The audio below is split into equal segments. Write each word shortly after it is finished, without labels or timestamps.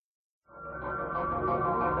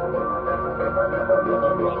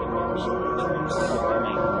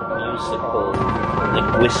transforming musical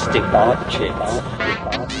linguistic objects,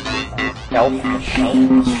 elf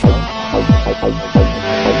machines.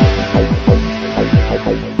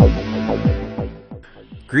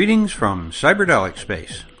 Greetings from Psychedelic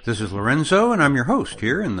Space. This is Lorenzo, and I'm your host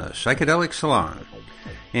here in the Psychedelic Salon.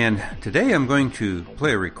 And today I'm going to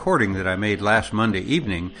play a recording that I made last Monday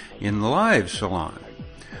evening in the live salon.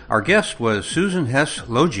 Our guest was Susan Hess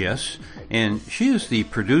Logeais, and she is the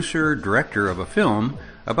producer-director of a film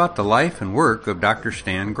about the life and work of Dr.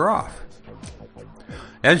 Stan Grof.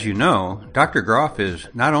 As you know, Dr. Grof is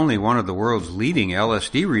not only one of the world's leading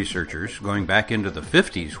LSD researchers, going back into the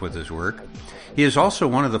 50s with his work, he is also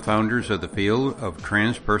one of the founders of the field of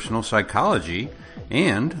transpersonal psychology,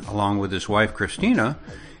 and, along with his wife Christina,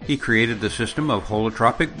 he created the system of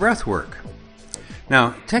holotropic breathwork.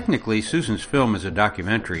 Now, technically, Susan's film is a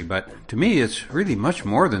documentary, but to me it's really much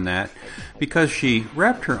more than that, because she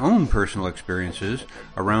wrapped her own personal experiences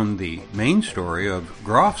around the main story of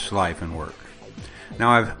Grof's life and work.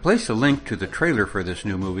 Now, I've placed a link to the trailer for this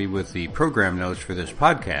new movie with the program notes for this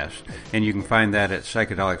podcast, and you can find that at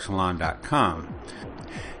psychedelicsalon.com.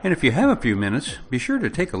 And if you have a few minutes, be sure to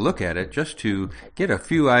take a look at it just to get a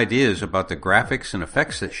few ideas about the graphics and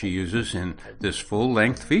effects that she uses in this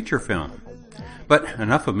full-length feature film. But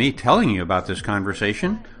enough of me telling you about this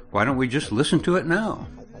conversation. Why don't we just listen to it now?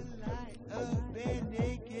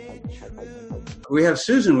 We have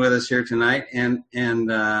Susan with us here tonight, and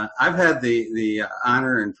I've had the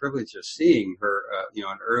honor and privilege of seeing her,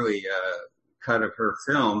 an early cut of her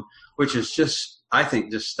film, which is just, I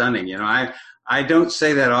think, just stunning. I don't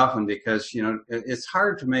say that often because, it's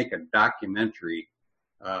hard to make a documentary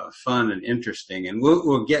fun and interesting, and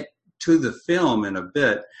we'll get to the film in a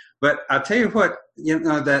bit. But I'll tell you what,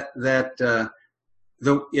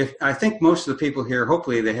 I think most of the people here,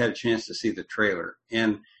 hopefully they had a chance to see the trailer,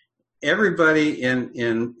 and everybody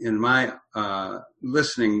in my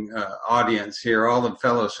listening audience here, all the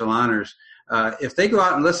fellow saloners, if they go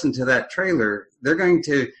out and listen to that trailer, they're going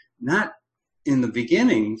to not in the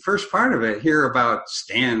beginning, first part of it, hear about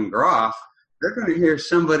Stan Grof. They're going to hear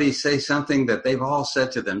somebody say something that they've all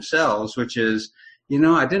said to themselves, which is,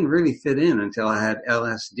 I didn't really fit in until I had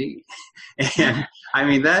LSD. And I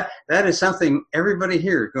mean, that is something everybody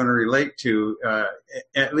here is going to relate to,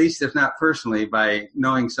 at least if not personally, by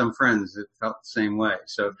knowing some friends that felt the same way.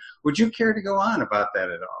 So would you care to go on about that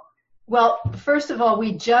at all? Well, first of all,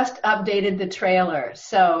 we just updated the trailer.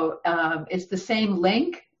 So it's the same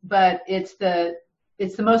link, but it's the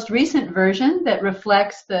most recent version that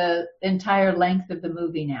reflects the entire length of the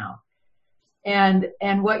movie now. And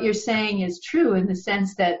what you're saying is true in the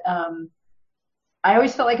sense that I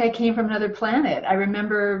always felt like I came from another planet. I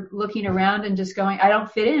remember looking around and just going, I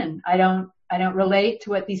don't fit in. I don't relate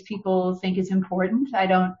to what these people think is important. I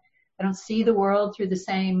don't see the world through the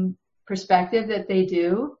same perspective that they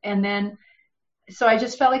do. And then, so I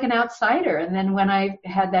just felt like an outsider. And then when I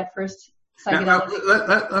had that first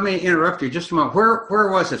psychedelic... Let me interrupt you just a moment.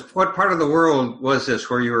 Where was this? What part of the world was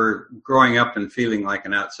this where you were growing up and feeling like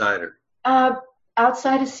an outsider?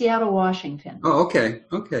 Outside of Seattle, Washington. Oh, okay.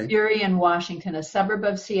 Burien, Washington, a suburb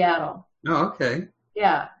of Seattle. Oh, okay.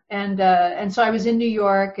 Yeah, and so I was in New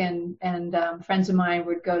York, and friends of mine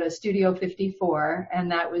would go to Studio 54,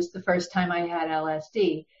 and that was the first time I had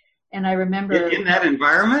LSD. And I remember in that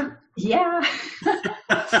environment. Yeah.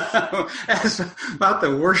 That's about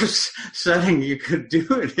the worst setting you could do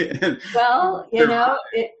it in. Well,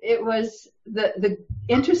 it was the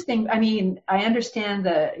interesting. I mean, I understand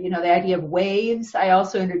the idea of waves. I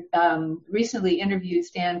also recently interviewed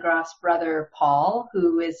Stan Grof's brother Paul,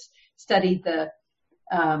 who has studied the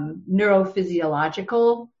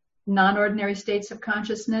neurophysiological non-ordinary states of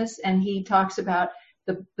consciousness, and he talks about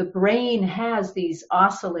the brain has these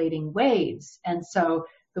oscillating waves, and so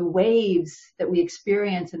the waves that we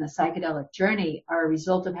experience in the psychedelic journey are a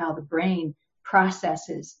result of how the brain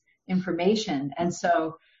processes information. And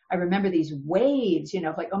so I remember these waves,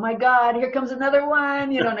 like, oh my God, here comes another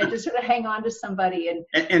one, and I just sort of hang on to somebody.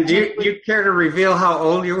 And do you care to reveal how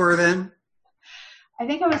old you were then? I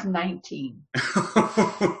think I was 19.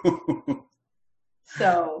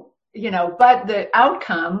 So, but the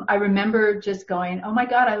outcome, I remember just going, oh my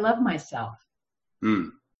God, I love myself.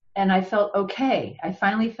 Mm. And I felt okay. I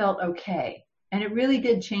finally felt okay. And it really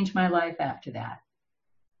did change my life after that.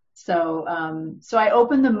 So I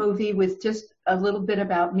opened the movie with just a little bit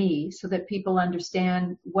about me so that people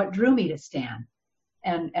understand what drew me to Stan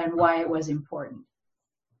and why it was important.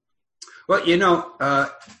 Well,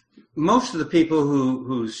 most of the people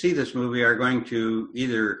who see this movie are going to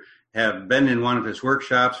either have been in one of his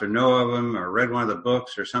workshops or know of him or read one of the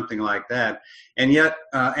books or something like that. And yet,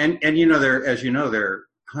 and you know, there are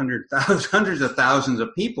hundreds of thousands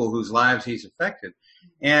of people whose lives he's affected.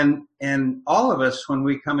 And all of us, when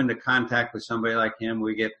we come into contact with somebody like him,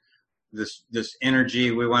 we get this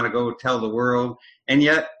energy. We want to go tell the world. And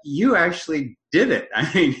yet you actually did it. I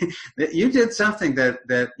mean, you did something that,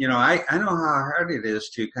 you know, I know how hard it is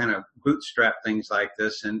to kind of bootstrap things like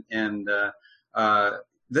this.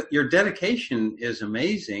 Your dedication is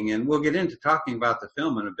amazing. And we'll get into talking about the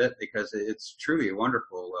film in a bit because it's truly a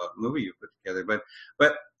wonderful movie you put together.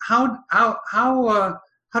 But how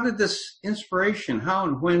did this inspiration, how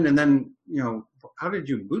and when, and then, you know, how did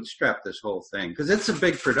you bootstrap this whole thing? Because it's a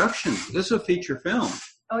big production. This is a feature film.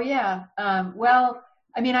 Oh yeah. Well,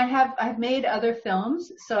 I mean, I've made other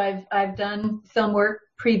films, so I've done film work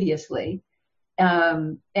previously.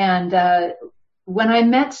 When I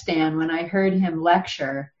met Stan, when I heard him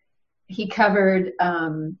lecture, he covered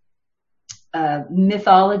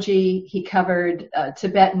mythology, he covered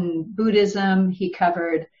Tibetan Buddhism, he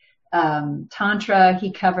covered Tantra,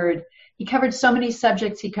 he covered so many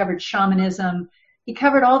subjects, he covered shamanism, he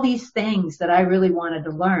covered all these things that I really wanted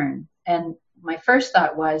to learn. And my first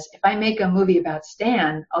thought was, if I make a movie about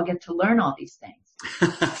Stan, I'll get to learn all these things.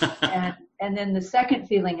 and then the second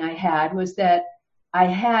feeling I had was that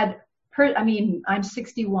I'm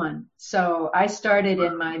 61, so I started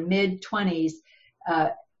in my mid-20s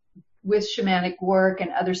with shamanic work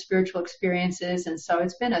and other spiritual experiences, and so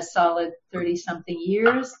it's been a solid 30-something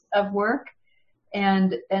years of work.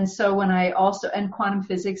 And so when and quantum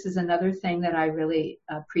physics is another thing that I really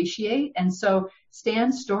appreciate. And so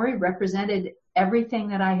Stan's story represented everything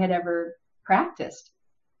that I had ever practiced.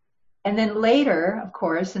 And then later, of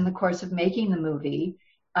course, in the course of making the movie,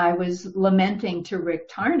 I was lamenting to Rick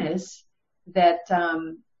Tarnas that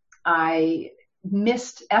I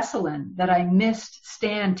missed Esalen, that I missed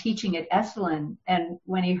Stan teaching at Esalen. And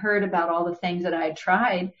when he heard about all the things that I had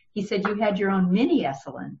tried, he said, "You had your own mini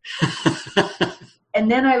Esalen." And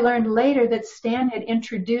then I learned later that Stan had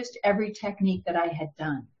introduced every technique that I had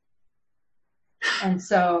done. And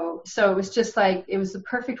so it was just like, it was the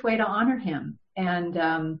perfect way to honor him.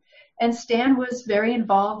 And Stan was very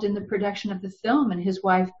involved in the production of the film, and his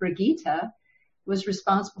wife, Brigitte, was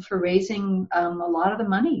responsible for raising a lot of the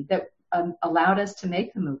money that allowed us to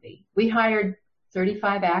make the movie. We hired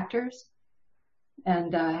 35 actors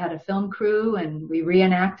and had a film crew, and we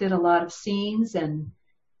reenacted a lot of scenes, and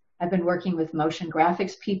I've been working with motion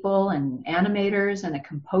graphics people and animators and a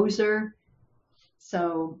composer.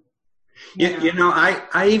 So, you know,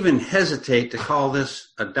 I even hesitate to call this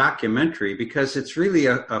a documentary because it's really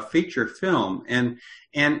a feature film, and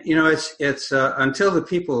you know, it's until the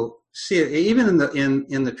people see it. Even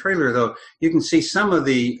in the trailer, though, you can see some of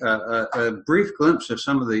the a brief glimpse of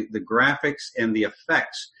some of the graphics and the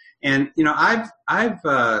effects. And you know, I've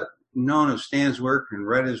known of Stan's work and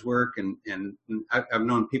read his work, and I've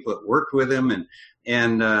known people that worked with him,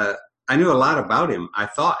 and I knew a lot about him, I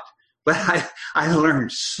thought. But I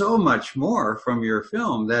learned so much more from your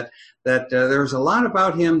film that there was a lot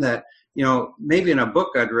about him that, you know, maybe in a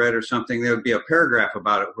book I'd read or something, there would be a paragraph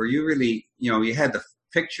about it where you really, you know, you had the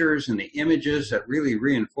pictures and the images that really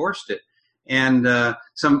reinforced it. And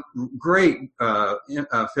some great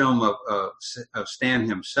film of Stan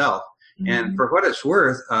himself. Mm-hmm. And for what it's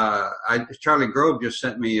worth, Charlie Grove just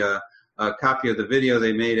sent me a copy of the video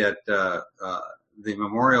they made at the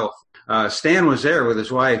memorial. Stan was there with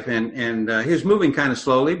his wife, and he was moving kind of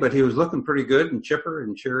slowly, but he was looking pretty good and chipper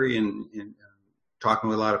and cheery and talking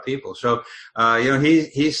with a lot of people. So, you know,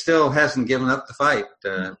 he still hasn't given up the fight,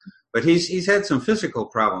 but he's had some physical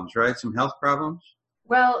problems, right? Some health problems.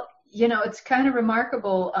 Well, you know, it's kind of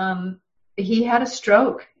remarkable. He had a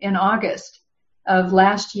stroke in August of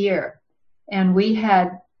last year, and we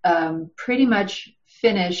had pretty much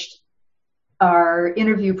finished our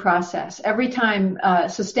interview process. Every time,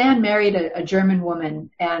 so Stan married a German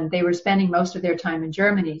woman, and they were spending most of their time in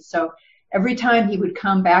Germany. So every time he would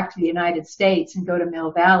come back to the United States and go to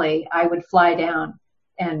Mill Valley, I would fly down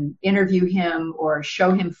and interview him or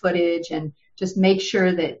show him footage and just make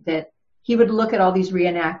sure that he would look at all these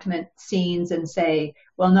reenactment scenes and say,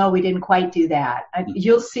 well, no, we didn't quite do that.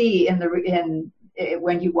 You'll see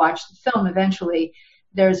when you watch the film eventually,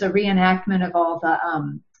 there's a reenactment of all the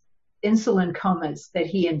insulin comas that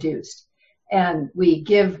he induced, and we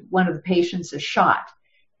give one of the patients a shot,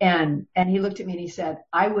 and he looked at me and he said,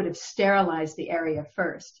 I would have sterilized the area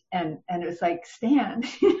first, and it was like, Stan,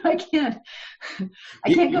 I can't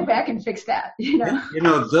go back and fix that, you know. You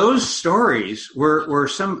know, those stories were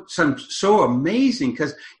some so amazing,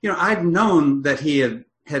 because you know, I'd known that he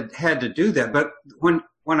had to do that, but when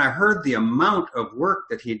when I heard the amount of work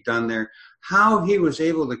that he'd done there, how he was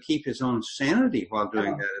able to keep his own sanity while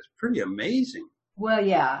doing that is pretty amazing. Well,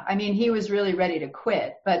 yeah. I mean, he was really ready to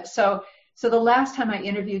quit. But so the last time I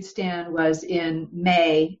interviewed Stan was in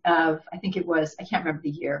May of, I think it was, I can't remember the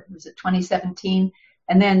year. Was it 2017?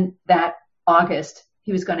 And then that August,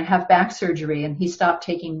 he was going to have back surgery, and he stopped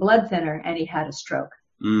taking blood thinner, and he had a stroke.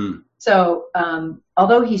 So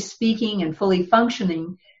although he's speaking and fully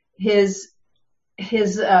functioning, his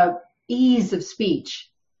ease of speech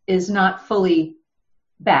is not fully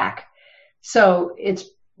back. So it's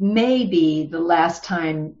maybe the last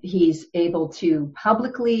time he's able to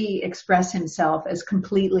publicly express himself as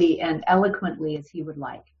completely and eloquently as he would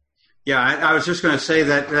like. Yeah, I was just going to say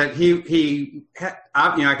that he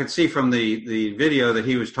I could see from the video that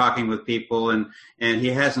he was talking with people, and he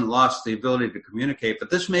hasn't lost the ability to communicate. But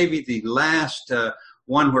this may be the last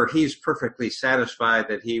one where he's perfectly satisfied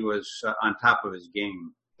that he was on top of his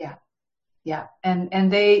game. Yeah,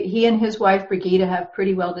 and he and his wife Brigitte have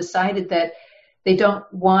pretty well decided that they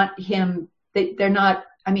don't want him. They're not.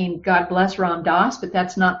 I mean, God bless Ram Dass, but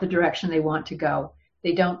that's not the direction they want to go.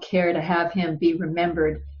 They don't care to have him be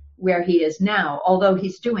remembered where he is now, although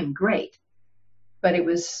he's doing great. But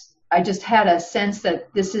I just had a sense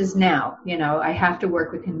that this is now, I have to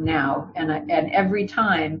work with him now. And every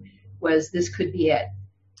time this could be it.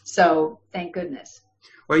 So thank goodness.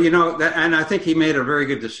 Well, and I think he made a very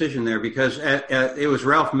good decision there, because it was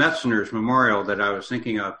Ralph Metzner's memorial that I was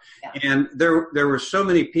thinking of. Yeah. And there were so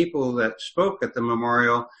many people that spoke at the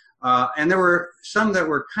memorial. And there were some that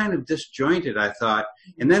were kind of disjointed, I thought.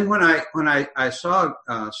 And then when I saw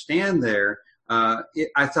Stan there,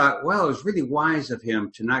 I thought, well, it was really wise of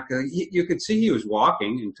him to not go. You could see he was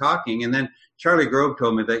walking and talking. And then Charlie Grove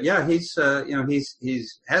told me that, yeah, he's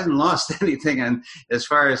hasn't lost anything as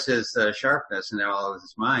far as his sharpness and all of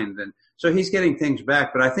his mind. And so he's getting things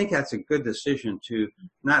back. But I think that's a good decision to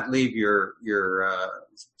not leave your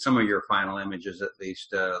some of your final images, at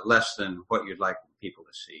least, less than what you'd like people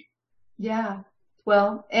to see. Yeah.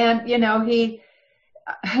 Well, and,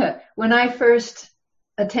 when I first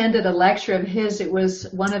attended a lecture of his, it was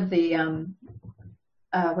one of the,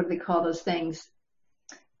 what do they call those things?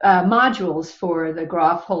 Modules for the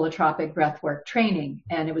Groff holotropic breathwork training.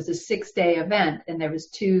 And it was a 6-day event, and there was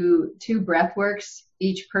two breathworks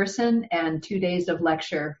each person and 2 days of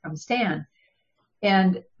lecture from Stan.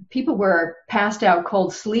 And people were passed out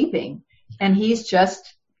cold sleeping, and he's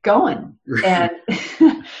just going. And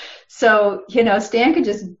so, Stan could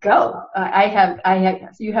just go.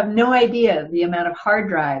 You have no idea the amount of hard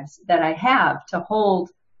drives that I have to hold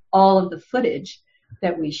all of the footage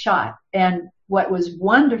that we shot. And what was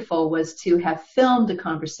wonderful was to have filmed a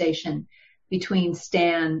conversation between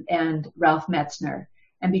Stan and Ralph Metzner,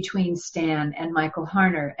 and between Stan and Michael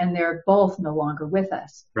Harner, and they're both no longer with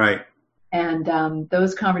us. Right. And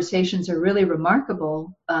those conversations are really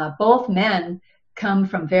remarkable. Both men come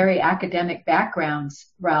from very academic backgrounds,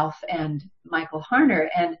 Ralph and Michael Harner,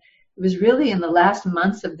 and it was really in the last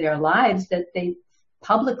months of their lives that they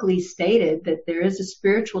publicly stated that there is a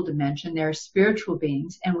spiritual dimension, there are spiritual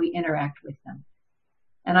beings, and we interact with them.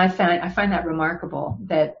 And I find that remarkable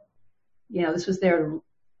that, this was their,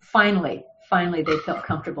 finally they felt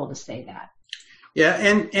comfortable to say that. Yeah,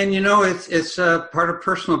 and it's part of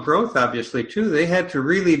personal growth, obviously, too. They had to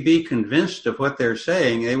really be convinced of what they're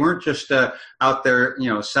saying. They weren't just out there,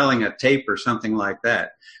 selling a tape or something like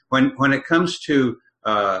that. When it comes to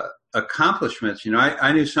accomplishments,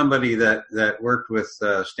 I knew somebody that worked with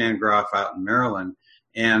Stan Groff out in Maryland,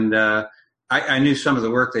 and I knew some of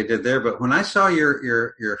the work they did there. But when I saw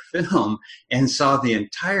your film and saw the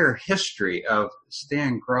entire history of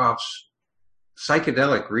Stan Groff's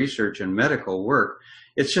psychedelic research and medical work,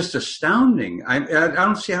 it's just astounding. I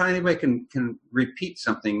don't see how anybody can repeat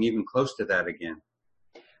something even close to that again.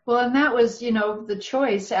 Well, and that was, the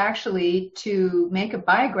choice actually to make a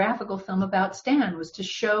biographical film about Stan was to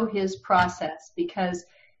show his process, because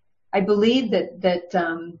I believe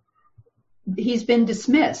that he's been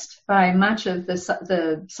dismissed by much of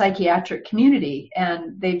the psychiatric community,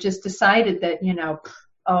 and they've just decided that,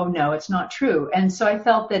 oh no, it's not true. And so I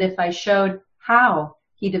felt that if I showed how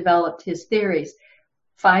he developed his theories,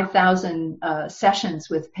 5,000 sessions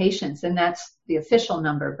with patients, and that's the official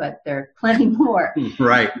number, but there are plenty more.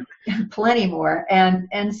 Right. Plenty more.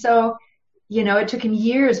 And so, it took him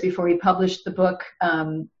years before he published the book, I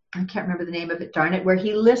can't remember the name of it, darn it, where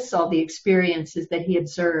he lists all the experiences that he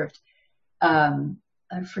observed.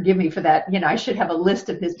 Forgive me for that. I should have a list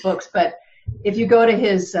of his books, but if you go to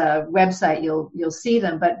his website, you'll see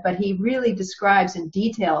them. But he really describes in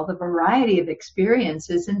detail the variety of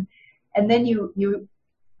experiences, and then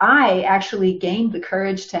I actually gained the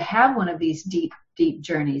courage to have one of these deep, deep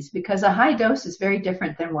journeys, because a high dose is very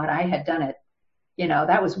different than what I had done it.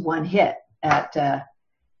 That was one hit at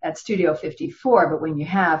Studio 54. But when you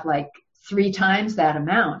have like 3 times that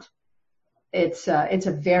amount, it's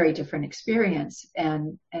a very different experience.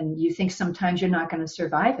 And you think sometimes you're not going to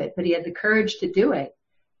survive it, but he had the courage to do it.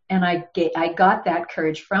 And I got that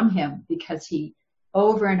courage from him, because he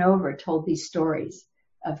over and over told these stories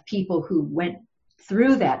of people who went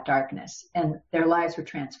through that darkness and their lives were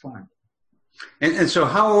transformed. And so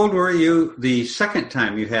how old were you the second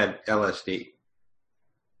time you had LSD?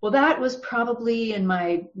 Well, that was probably in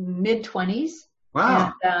my mid-20s.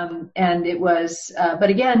 Wow. And it was, but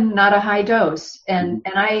again, not a high dose. And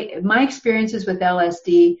my experiences with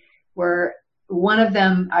LSD were, one of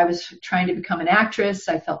them, I was trying to become an actress.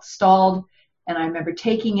 I felt stalled, and I remember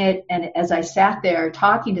taking it. And as I sat there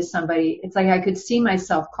talking to somebody, it's like I could see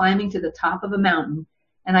myself climbing to the top of a mountain,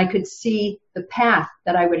 and I could see the path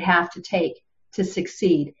that I would have to take to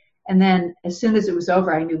succeed. And then as soon as it was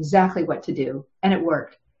over, I knew exactly what to do, and it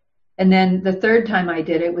worked. And then the third time I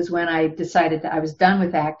did it was when I decided that I was done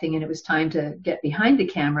with acting and it was time to get behind the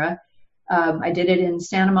camera. I did it in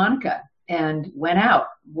Santa Monica and went out,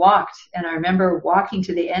 walked. And I remember walking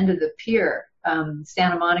to the end of the pier,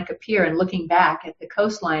 Santa Monica Pier, and looking back at the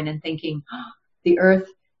coastline and thinking, oh, the earth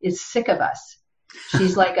is sick of us.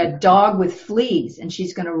 She's like a dog with fleas, and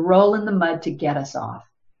she's going to roll in the mud to get us off.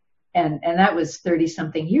 And that was 30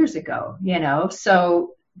 something years ago,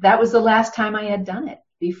 so that was the last time I had done it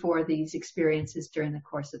before these experiences during the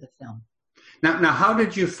course of the film. Now, how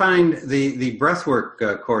did you find the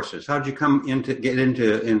breathwork courses? How did you get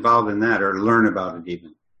involved in that, or learn about it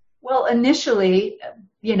even? Well, initially,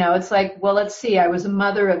 it's like, well, let's see, I was a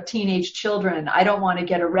mother of teenage children. I don't want to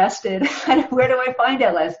get arrested. Where do I find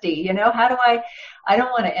LSD? I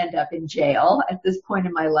don't want to end up in jail at this point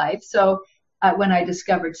in my life. So when I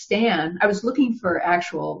discovered Stan, I was looking for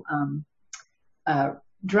actual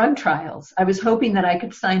drug trials. I was hoping that I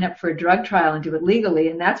could sign up for a drug trial and do it legally,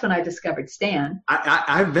 and that's when I discovered Stan.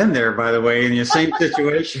 I've been there, by the way, in the same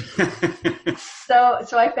situation.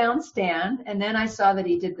 So I found Stan, and then I saw that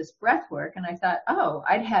he did this breath work, and I thought, oh,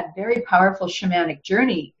 I'd had very powerful shamanic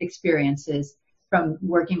journey experiences from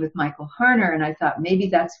working with Michael Harner, and I thought maybe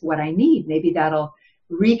that's what I need. Maybe that'll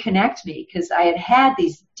reconnect me, because I had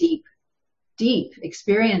these deep, deep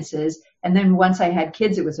experiences, and then once I had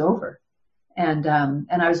kids, it was over. And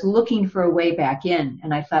I was looking for a way back in,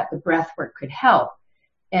 and I thought the breath work could help.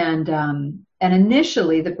 And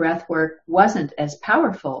initially the breath work wasn't as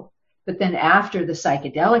powerful, but then after the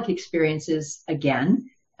psychedelic experiences again,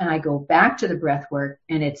 and I go back to the breath work,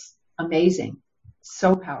 and it's amazing.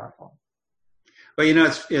 So powerful. Well,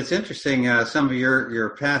 it's interesting, some of your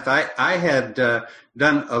path. I had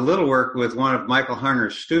done a little work with one of Michael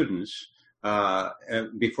Harner's students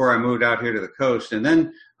before I moved out here to the coast. And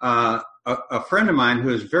then a friend of mine who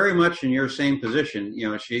is very much in your same position,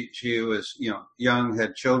 she was, young,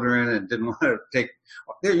 had children, and didn't want to take,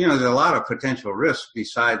 there's a lot of potential risk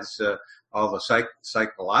besides all the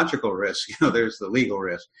psychological risk. There's the legal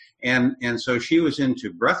risk. And so she was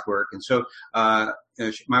into breath work. And so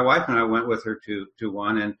my wife and I went with her to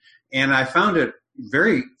one, and I found it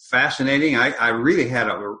very fascinating. I really had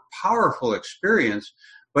a powerful experience,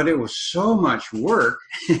 but it was so much work.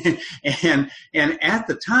 and at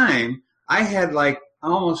the time, I had like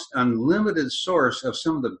almost unlimited source of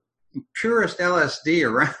some of the purest LSD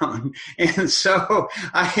around. And so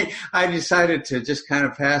I decided to just kind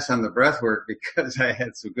of pass on the breath work because I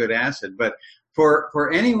had some good acid. But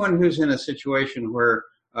for anyone who's in a situation where,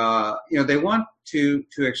 they want to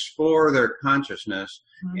explore their consciousness,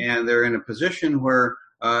 mm-hmm. and they're in a position where,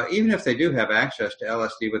 even if they do have access to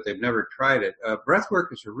LSD, but they've never tried it,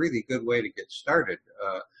 breathwork is a really good way to get started,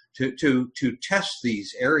 to test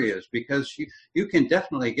these areas, because you can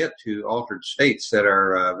definitely get to altered states that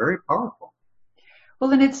are very powerful.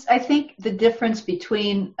 Well, and I think the difference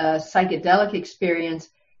between a psychedelic experience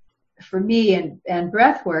for me and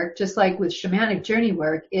breath work, just like with shamanic journey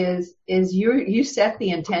work, is you set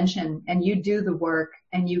the intention and you do the work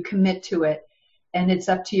and you commit to it, and it's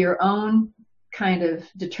up to your own kind of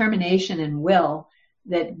determination and will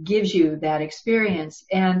that gives you that experience.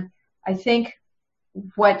 And I think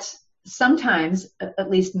what sometimes, at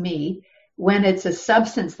least me, when it's a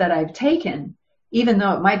substance that I've taken, even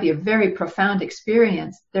though it might be a very profound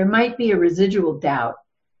experience, there might be a residual doubt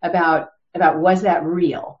about was that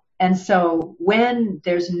real? And so when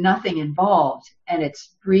there's nothing involved and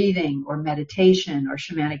it's breathing or meditation or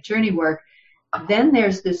shamanic journey work, then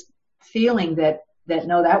there's this feeling that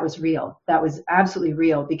no, that was real. That was absolutely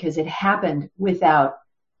real because it happened without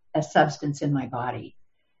a substance in my body.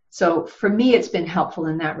 So for me, it's been helpful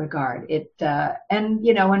in that regard. And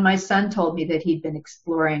when my son told me that he'd been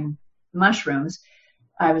exploring mushrooms,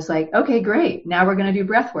 I was like, okay, great. Now we're going to do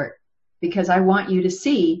breath work because I want you to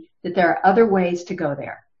see that there are other ways to go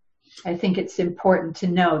there. I think it's important to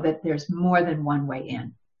know that there's more than one way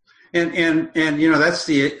in. And that's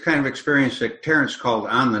the kind of experience that Terrence called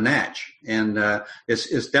on the natch, and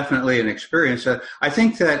it's definitely an experience. I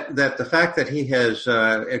think that the fact that he has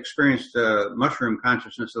experienced mushroom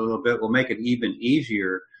consciousness a little bit will make it even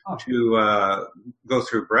easier to go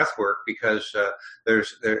through breath work because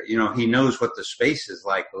he knows what the space is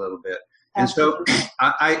like a little bit. Absolutely. And so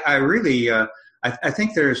I really I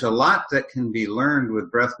think there's a lot that can be learned with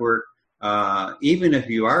breath work. Even if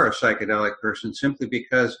you are a psychedelic person, simply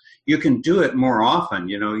because you can do it more often,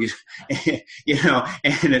 and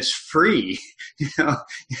it's free,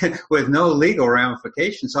 with no legal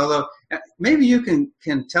ramifications. Although maybe you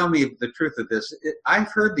can tell me the truth of this.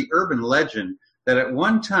 I've heard the urban legend that at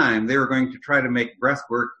one time they were going to try to make breath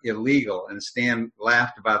work illegal, and Stan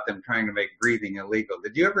laughed about them trying to make breathing illegal.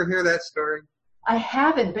 Did you ever hear that story? I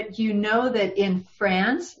haven't, but you know that in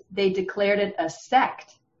France, they declared it a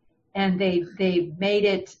sect. And they made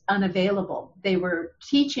it unavailable. They were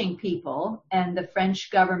teaching people, and the French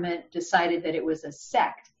government decided that it was a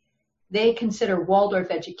sect. They consider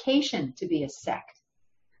Waldorf education to be a sect,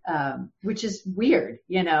 which is weird.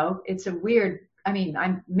 It's a weird. I mean,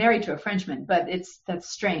 I'm married to a Frenchman, but that's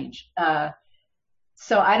strange.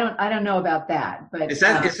 So I don't know about that. But is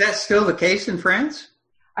that still the case in France?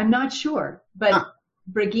 I'm not sure, but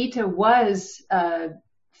Brigitte was.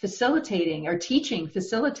 Facilitating or teaching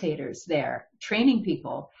facilitators there, training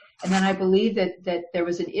people. And then I believe that there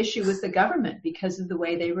was an issue with the government because of the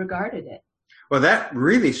way they regarded it. Well, that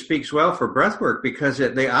really speaks well for breathwork because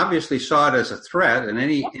they obviously saw it as a threat, and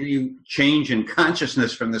any change in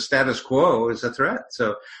consciousness from the status quo is a threat.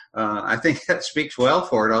 So I think that speaks well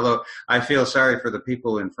for it, although I feel sorry for the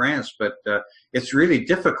people in France, but it's really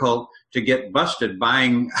difficult to get busted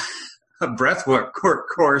buying a breathwork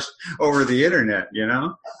course over the internet,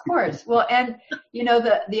 Of course. Well, and,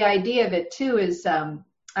 the idea of it, too, is I'm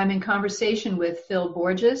in conversation with Phil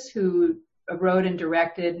Borges, who wrote and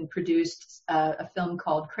directed and produced a film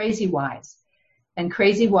called Crazy Wise. And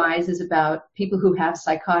Crazy Wise is about people who have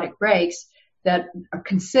psychotic breaks that are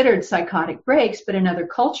considered psychotic breaks, but in other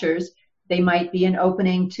cultures, they might be an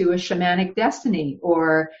opening to a shamanic destiny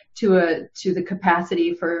or to the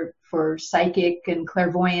capacity for psychic and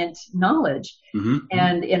clairvoyant knowledge. Mm-hmm.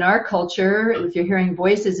 And in our culture, if you're hearing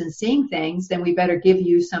voices and seeing things, then we better give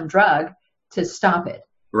you some drug to stop it.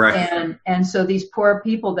 Right. And so these poor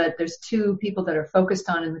people there's two people that are focused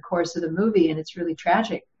on in the course of the movie, and it's really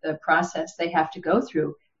tragic, the process they have to go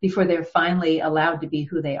through before they're finally allowed to be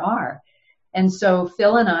who they are. And so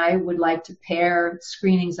Phil and I would like to pair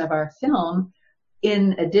screenings of our film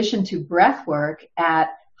in addition to breath work at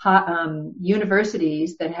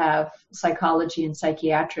universities that have psychology and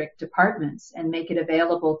psychiatric departments and make it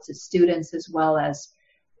available to students as well as,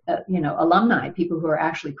 alumni, people who are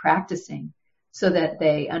actually practicing so that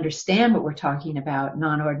they understand what we're talking about,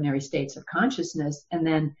 non-ordinary states of consciousness, and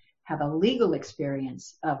then have a legal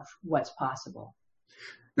experience of what's possible.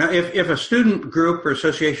 Now, if a student group or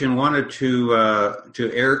association wanted to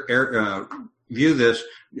view this,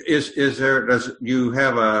 does you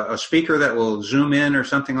have a speaker that will zoom in or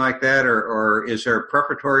something like that, or is there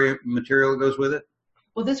preparatory material that goes with it?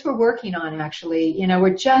 Well, this we're working on actually.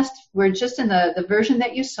 We're just in the version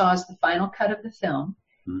that you saw is the final cut of the film,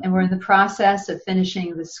 mm-hmm. and we're in the process of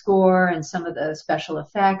finishing the score and some of the special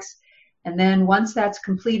effects. And then once that's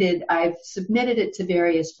completed, I've submitted it to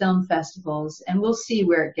various film festivals, and we'll see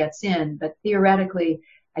where it gets in. But theoretically,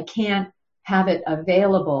 I can't have it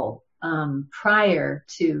available prior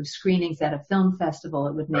to screenings at a film festival.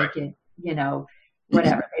 It would make it,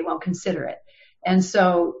 whatever. They won't consider it. And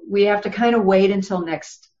so we have to kind of wait until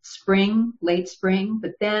next spring, late spring.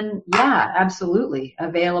 But then, yeah, absolutely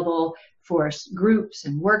available for groups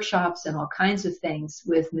and workshops and all kinds of things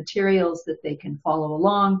with materials that they can follow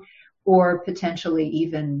along, or potentially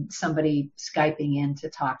even somebody Skyping in to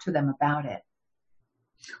talk to them about it.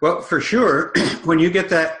 Well, for sure, when you get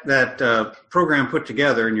that program put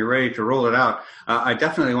together and you're ready to roll it out, I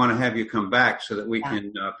definitely want to have you come back so that we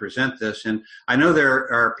can present this. And I know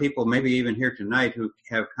there are people, maybe even here tonight, who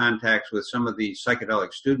have contacts with some of the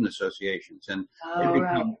psychedelic student associations, and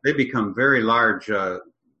they become very large,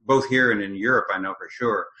 both here and in Europe, I know for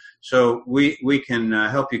sure. So we can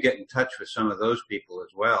help you get in touch with some of those people as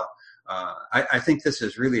well. I think this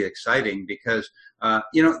is really exciting because,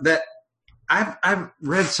 that I've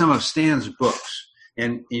read some of Stan's books,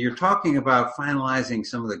 and you're talking about finalizing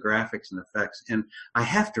some of the graphics and effects. And I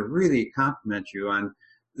have to really compliment you on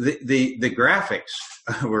the graphics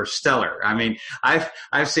were stellar. I mean,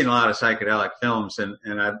 I've seen a lot of psychedelic films, and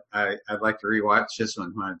I'd like to rewatch this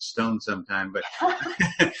one when I'm stoned sometime. But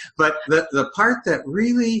but the part that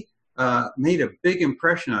really made a big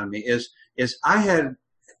impression on me is I had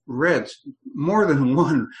read more than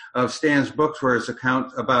one of Stan's books where it's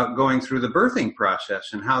account about going through the birthing process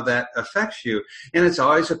and how that affects you, and it's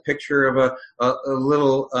always a picture of a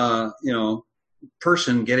little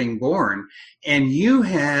person getting born, and you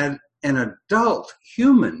had an adult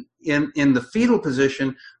human in the fetal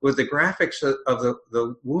position with the graphics of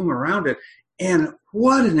the womb around it. And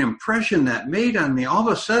what an impression that made on me. All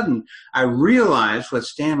of a sudden, I realized what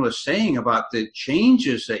Stan was saying about the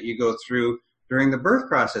changes that you go through during the birth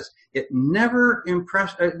process. It never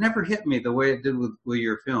hit me the way it did with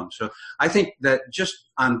your film. So I think that just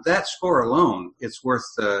on that score alone, it's worth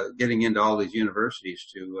getting into all these universities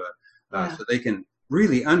so they can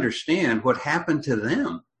really understand what happened to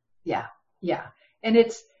them. Yeah. And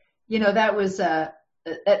it's, that was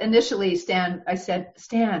initially I said,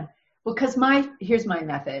 Stan, well, because here's my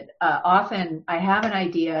method. Often I have an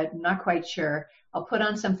idea, I'm not quite sure. I'll put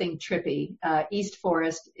on something trippy. East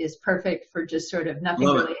Forest is perfect for just sort of nothing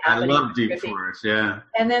really happening. I love Deep Forest, yeah.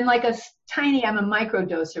 And then I'm a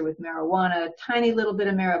microdoser with marijuana, tiny little bit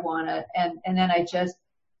of marijuana, and then it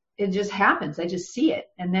just happens. I just see it.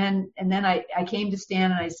 And then I came to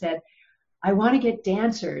Stan and I said, I want to get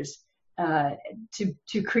dancers to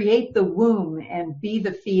create the womb and be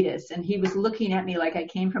the fetus. And he was looking at me like I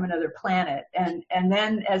came from another planet. And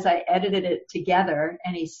then as I edited it together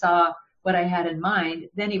and he saw what I had in mind,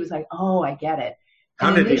 then he was like, oh, I get it.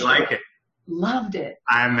 How did he like it? Loved it.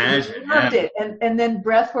 I imagine. Loved it. And then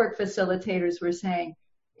breathwork facilitators were saying,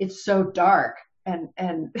 it's so dark. And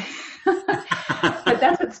but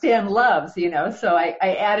that's what Stan loves, so I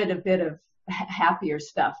added a bit of happier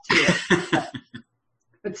stuff to it.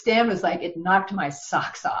 But Stan was like, it knocked my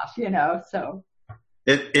socks off, so.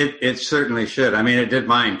 It certainly should. I mean, it did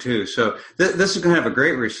mine too. So this is going to have a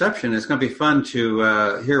great reception. It's going to be fun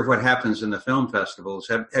to hear what happens in the film festivals.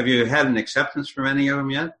 Have you had an acceptance from any of them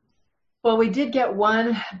yet? Well, we did get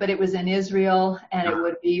one, but it was in Israel, and it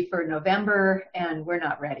would be for November, and we're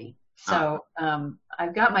not ready. So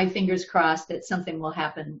I've got my fingers crossed that something will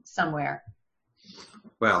happen somewhere.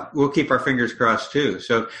 Well, we'll keep our fingers crossed too.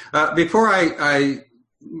 So before I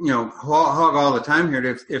hog all the time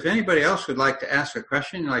here, if anybody else would like to ask a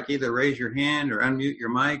question, like either raise your hand or unmute your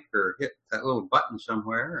mic or hit that little button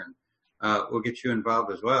somewhere, and we'll get you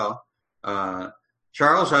involved as well.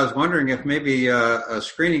 Charles, I was wondering if maybe a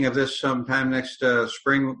screening of this sometime next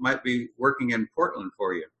spring might be working in Portland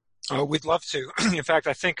for you. Oh, we'd love to. In fact,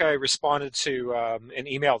 I think I responded to an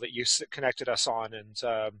email that you connected us on, and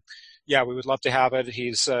we would love to have it.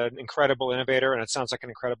 He's an incredible innovator, and it sounds like an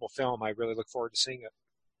incredible film. I really look forward to seeing it.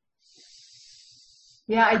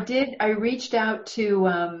 Yeah, I did. I reached out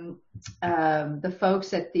to the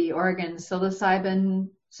folks at the Oregon Psilocybin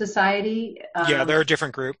Society. They're a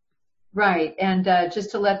different group. Right, and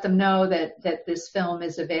just to let them know that this film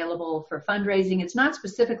is available for fundraising. It's not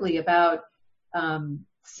specifically about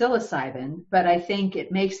psilocybin, but I think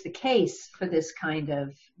it makes the case for this kind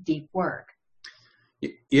of deep work.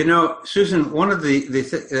 Susan, one of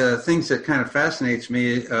the things that kind of fascinates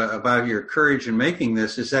me about your courage in making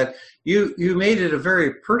this is that you made it a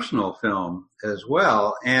very personal film as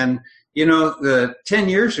well. And, 10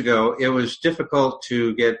 years ago, it was difficult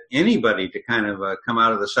to get anybody to kind of come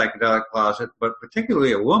out of the psychedelic closet, but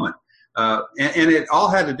particularly a woman. And it all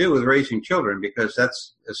had to do with raising children, because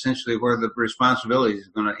that's essentially where the responsibility is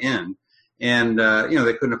going to end. And,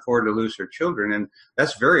 they couldn't afford to lose their children. And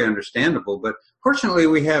that's very understandable. But fortunately,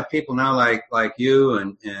 we have people now like you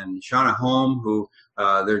and Shauna Holm, who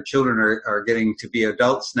their children are getting to be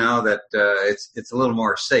adults now, that it's a little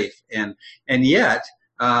more safe. And yet,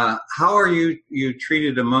 how are you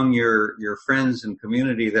treated among your friends and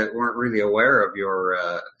community that weren't really aware of your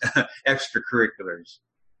extracurriculars?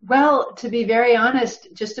 Well, to be very honest,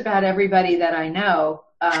 just about everybody that I know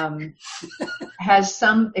has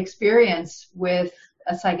some experience with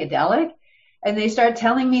a psychedelic, and they start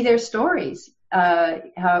telling me their stories,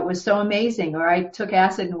 how it was so amazing, or I took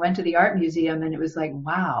acid and went to the art museum and it was like,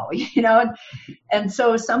 wow, and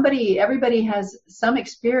so everybody has some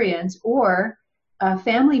experience, or a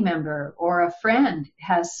family member or a friend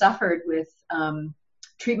has suffered with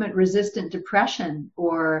treatment-resistant depression,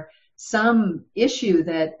 or some issue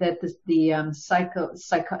that the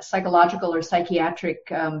psychological or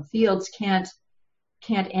psychiatric fields can't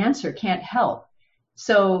answer, can't help.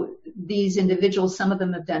 So these individuals, some of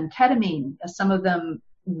them have done ketamine, some of them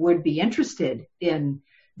would be interested in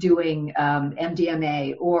doing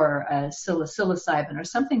MDMA or psilocybin or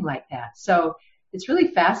something like that. So it's really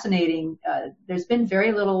fascinating. There's been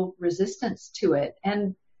very little resistance to it.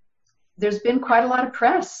 And there's been quite a lot of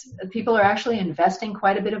press. People are actually investing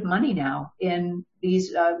quite a bit of money now in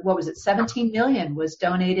these, 17 million was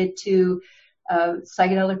donated to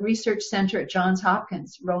Psychedelic Research Center at Johns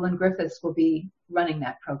Hopkins. Roland Griffiths will be running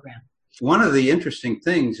that program. One of the interesting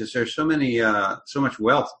things is there's so much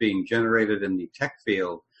wealth being generated in the tech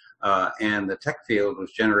field, and the tech field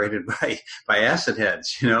was generated by acid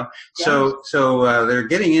heads, Yeah. So they're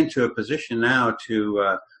getting into a position now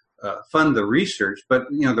to fund the research, but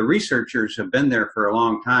the researchers have been there for a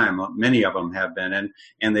long time. Many of them have been,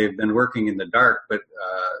 and they've been working in the dark. But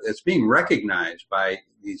it's being recognized by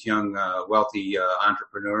these young, wealthy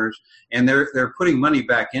entrepreneurs, and they're putting money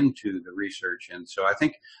back into the research. And so I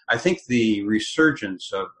think the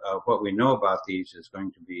resurgence of what we know about these is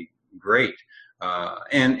going to be great.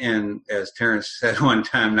 And as Terrence said one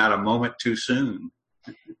time, not a moment too soon.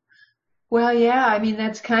 Well, yeah, I mean,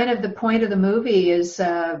 that's kind of the point of the movie is,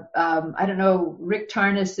 I don't know, Rick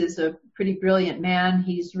Tarnas is a pretty brilliant man.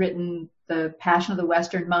 He's written The Passion of the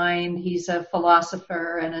Western Mind. He's a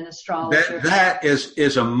philosopher and an astrologer. That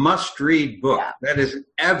is a must-read book. Yeah. That is an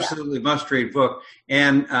absolutely must-read book.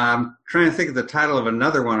 And I'm trying to think of the title of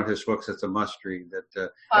another one of his books that's a must-read.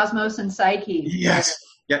 Cosmos and Psyche. Yes.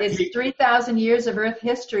 Yeah, it's 3,000 years of Earth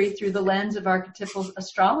history through the lens of archetypal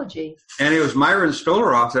astrology. And it was Myron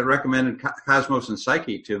Stolaroff that recommended Cosmos and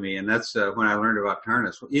Psyche to me, and that's when I learned about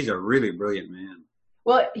Tarnas. He's a really brilliant man.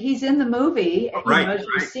 Well, he's in the movie, as you've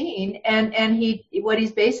right. seen, and what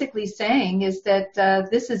he's basically saying is that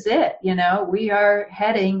this is it. We are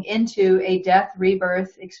heading into a death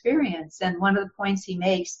rebirth experience, and one of the points he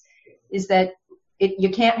makes is that you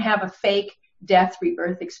can't have a fake death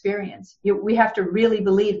rebirth experience. We have to really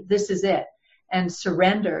believe this is it and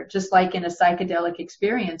surrender, just like in a psychedelic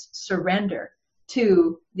experience, surrender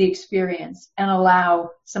to the experience and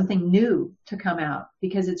allow something new to come out,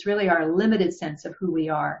 because it's really our limited sense of who we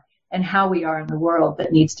are and how we are in the world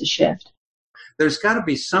that needs to shift. There's got to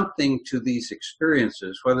be something to these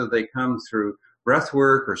experiences, whether they come through breath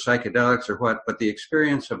work or psychedelics or what, but the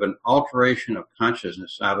experience of an alteration of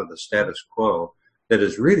consciousness out of the status quo that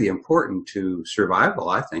is really important to survival,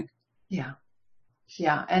 I think. Yeah.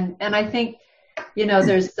 And I think,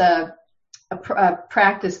 there's a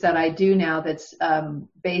practice that I do now that's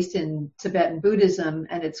based in Tibetan Buddhism,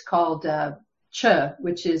 and it's called Che,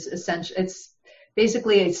 which is essential. It's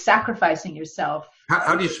basically sacrificing yourself.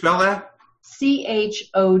 How do you spell that?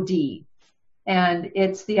 CHOD. And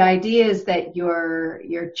it's the idea is that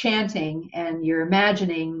you're chanting and you're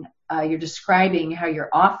imagining, you're describing how you're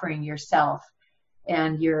offering yourself.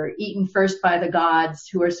 And you're eaten first by the gods,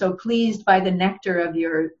 who are so pleased by the nectar of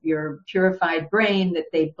your purified brain that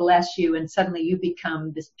they bless you, and suddenly you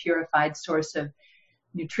become this purified source of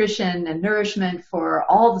nutrition and nourishment for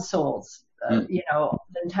all the souls, the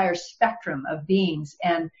entire spectrum of beings.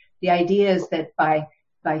 And the idea is that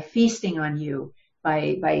by feasting on you,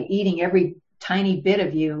 by eating every tiny bit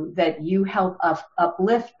of you, that you help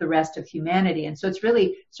uplift the rest of humanity. And so it's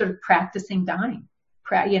really sort of practicing dying.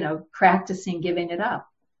 Practicing giving it up.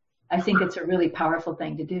 I think it's a really powerful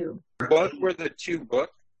thing to do. What were the two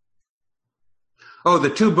books? Oh, the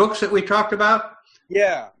two books that we talked about?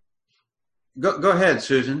 Yeah. Go ahead,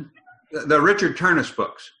 Susan. The Richard Tarnas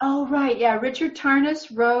books. Oh, right. Yeah. Richard Tarnas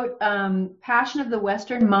wrote Passion of the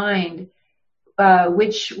Western Mind,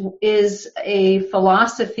 which is a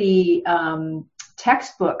philosophy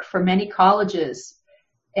textbook for many colleges.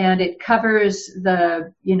 And it covers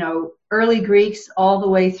the, early Greeks all the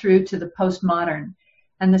way through to the postmodern.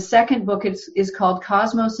 And the second book is called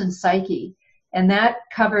Cosmos and Psyche. And that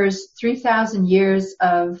covers 3,000 years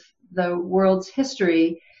of the world's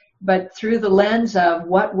history, but through the lens of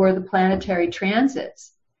what were the planetary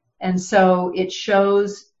transits. And so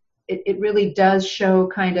it really does show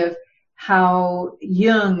kind of how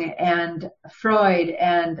Jung and Freud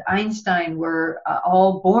and Einstein were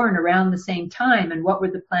all born around the same time, and what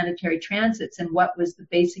were the planetary transits, and what was the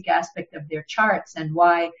basic aspect of their charts, and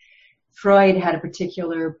why Freud had a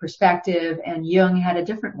particular perspective and Jung had a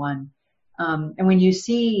different one. And when you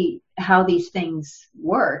see how these things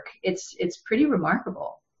work, it's pretty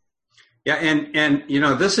remarkable. Yeah, and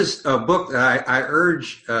this is a book that I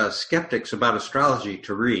urge skeptics about astrology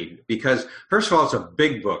to read, because first of all, it's a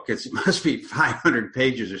big book. It must be 500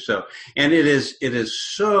 pages or so, and it is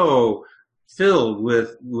so filled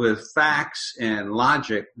with facts and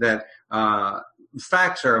logic that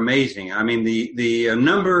facts are amazing. I mean, the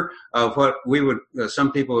number of what we would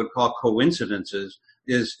some people would call coincidences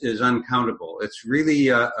is uncountable. It's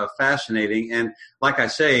really fascinating. And like I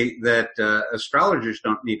say, that astrologers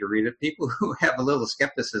don't need to read it. People who have a little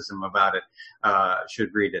skepticism about it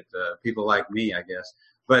should read it. People like me, I guess.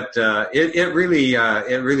 But it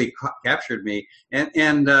really captured me.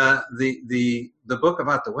 And the book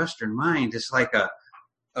about the Western mind is like a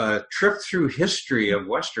trip through history of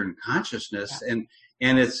Western consciousness, and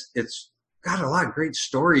it's got a lot of great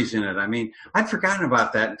stories in it. I mean, I'd forgotten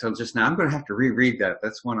about that until just now. I'm going to have to reread that.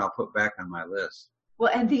 That's one I'll put back on my list. Well,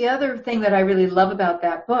 and the other thing that I really love about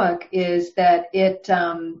that book is that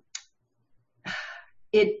the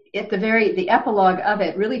epilogue of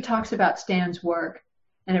it really talks about Stan's work,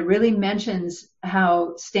 and it really mentions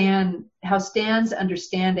how Stan's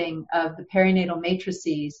understanding of the perinatal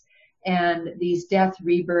matrices and these death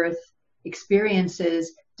rebirth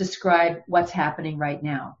experiences describe what's happening right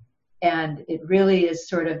now. And it really is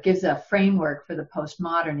sort of gives a framework for the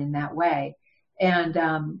postmodern in that way. And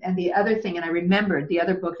the other thing, and I remembered the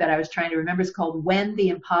other book that I was trying to remember is called When the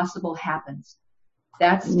Impossible Happens.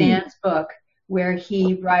 That's Stan's book, where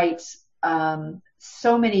he writes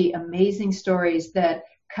so many amazing stories that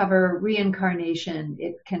cover reincarnation.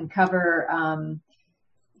 It can cover,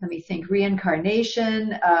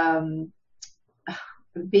 reincarnation,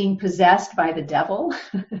 being possessed by the devil,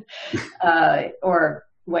 or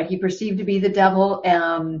what he perceived to be the devil,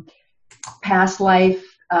 past life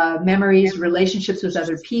memories, relationships with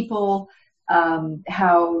other people,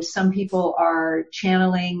 how some people are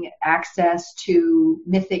channeling access to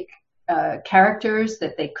mythic characters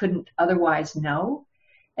that they couldn't otherwise know.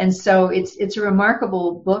 And so it's a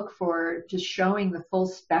remarkable book for just showing the full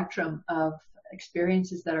spectrum of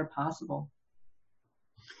experiences that are possible.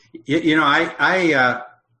 You know,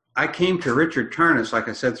 I came to Richard Tarnas, like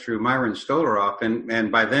I said, through Myron Stolaroff,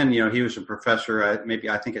 and by then, you know, he was a professor at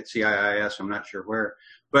I think at CIIS, I'm not sure where,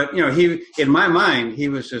 but you know, in my mind, he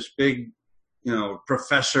was this big, you know,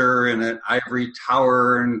 professor in an ivory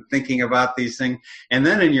tower and thinking about these things. And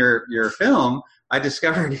then in your film, I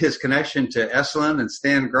discovered his connection to Esalen and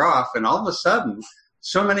Stan Grof, and all of a sudden,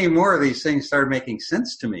 so many more of these things started making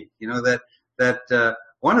sense to me. You know, that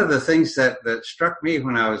one of the things that struck me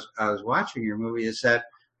when I was watching your movie is that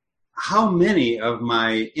how many of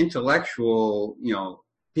my intellectual, you know,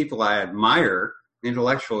 people I admire,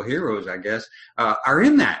 intellectual heroes, I guess, are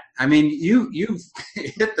in that. I mean, you've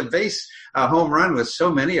hit the base home run with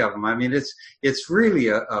so many of them. I mean, it's really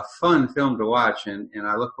a fun film to watch, and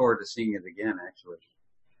I look forward to seeing it again, actually.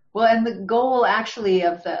 Well, and the goal actually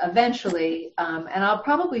of eventually, and I'll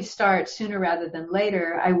probably start sooner rather than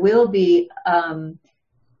later,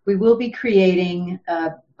 we will be creating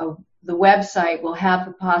the website will have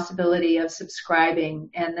the possibility of subscribing,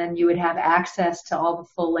 and then you would have access to all the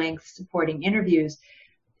full-length supporting interviews.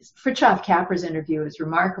 Fritjof Capra's interview is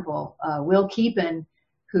remarkable. Will Keepan,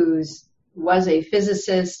 was a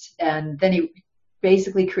physicist, and then he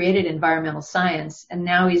basically created environmental science, and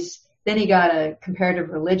now he got a comparative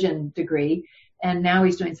religion degree, and now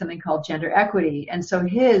he's doing something called gender equity. And so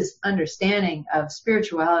his understanding of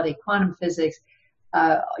spirituality, quantum physics,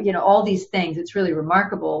 you know, all these things, it's really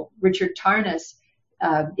remarkable. Richard Tarnas,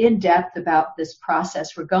 in depth about this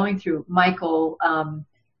process we're going through. Michael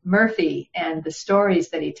Murphy and the stories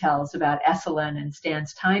that he tells about Esalen and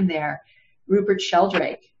Stan's time there. Rupert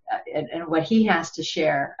Sheldrake and what he has to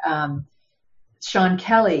share. Sean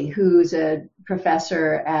Kelly, who's a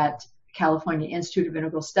professor at California Institute of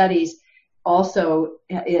Integral Studies, also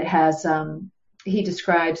it has he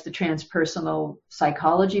describes the transpersonal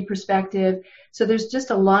psychology perspective. So there's just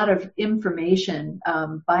a lot of information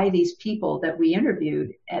by these people that we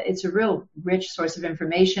interviewed. It's a real rich source of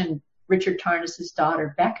information. Richard Tarnas'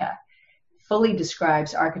 daughter, Becca, fully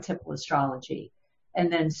describes archetypal astrology.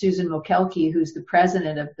 And then Susan Mokelke, who's the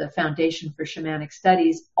president of the Foundation for Shamanic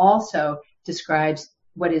Studies, also describes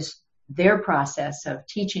what is their process of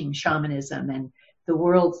teaching shamanism and the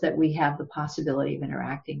worlds that we have the possibility of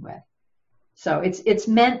interacting with. So it's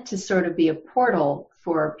meant to sort of be a portal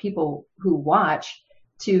for people who watch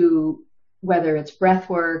to, whether it's breath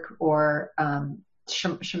work or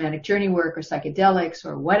shamanic journey work or psychedelics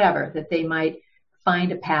or whatever, that they might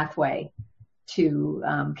find a pathway to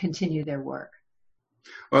continue their work.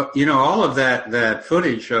 Well, all of that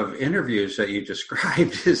footage of interviews that you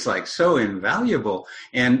described is like so invaluable.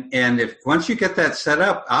 And if once you get that set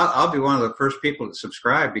up, I'll be one of the first people to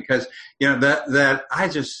subscribe, because that I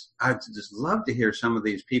just love to hear some of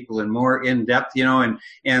these people in more in depth, and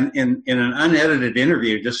in an unedited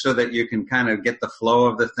interview, just so that you can kind of get the flow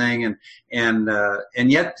of the thing,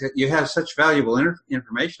 and yet you have such valuable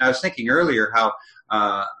information. I was thinking earlier how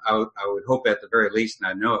I would hope at the very least, and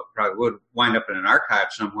I know it probably would wind up in an archive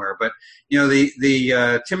somewhere, but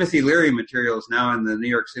the Timothy Leary material is now in the New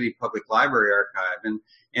York City Public Library archive,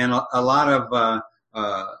 and a lot of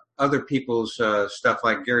other people's stuff,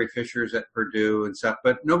 like Gary Fisher's at Purdue and stuff,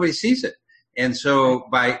 but nobody sees it. And so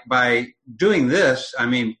by doing this, I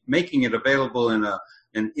mean, making it available in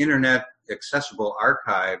an internet accessible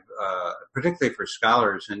archive, particularly for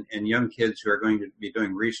scholars and young kids who are going to be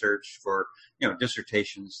doing research for,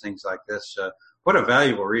 dissertations, things like this. What a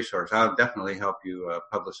valuable resource. I'll definitely help you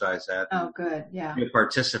publicize that. Oh, good. Yeah. Be a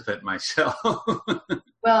participant myself.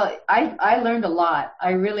 Well, I learned a lot.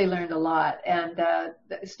 I really learned a lot. And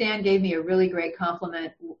Stan gave me a really great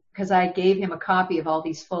compliment, because I gave him a copy of all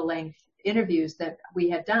these full-length interviews that we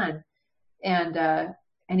had done.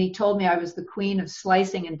 And he told me I was the queen of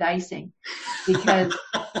slicing and dicing, because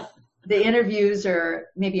the interviews are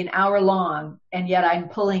maybe an hour long, and yet I'm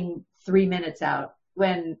pulling 3 minutes out.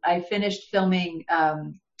 When I finished filming,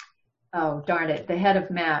 oh, darn it, the head of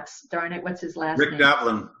MAPS, darn it, what's his last name? Rick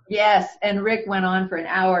Doblin. Yes, and Rick went on for an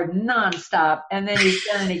hour nonstop, and then he's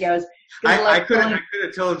done, and he goes, I could have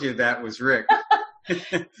told you that was Rick.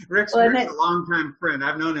 Rick's a longtime friend.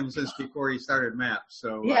 I've known him since before he started MAPS.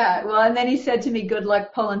 So yeah, well, and then he said to me, "Good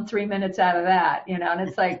luck pulling 3 minutes out of that," and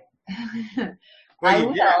it's like, well, I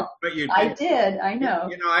will. But you did. I did. I know.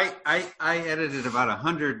 I edited about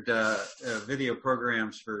 100 video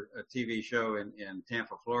programs for a TV show in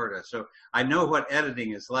Tampa, Florida. So I know what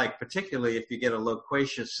editing is like, particularly if you get a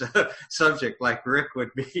loquacious subject like Rick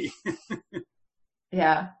would be.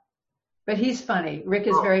 Yeah. But he's funny. Rick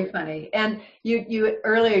is very funny. And you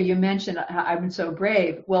earlier you mentioned I'm so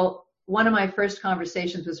brave. Well, one of my first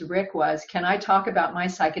conversations with Rick was, can I talk about my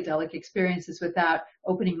psychedelic experiences without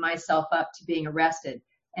opening myself up to being arrested?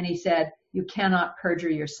 And he said, you cannot perjure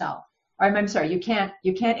yourself. I'm sorry, you can't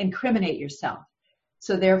incriminate yourself.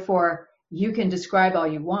 So therefore, you can describe all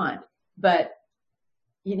you want, but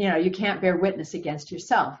you can't bear witness against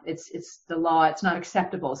yourself. It's the law. It's not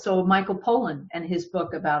acceptable. So Michael Pollan and his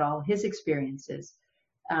book about all his experiences,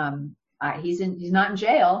 he's not in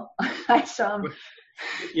jail. I saw him.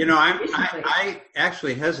 I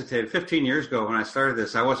actually hesitated 15 years ago when I started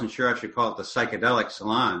this. I wasn't sure I should call it the Psychedelic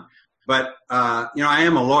Salon, but I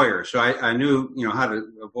am a lawyer, so I knew how to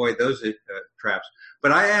avoid those traps.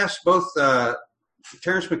 But I asked both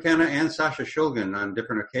Terence McKenna and Sasha Shulgin on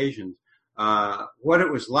different occasions what it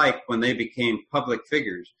was like when they became public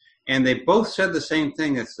figures. And they both said the same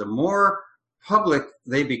thing. It's the more public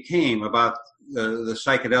they became about the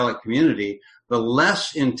psychedelic community, the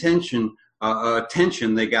less attention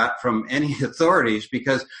they got from any authorities,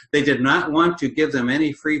 because they did not want to give them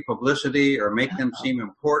any free publicity or make them seem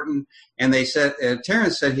important. And they said,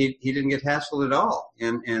 Terence said he didn't get hassled at all.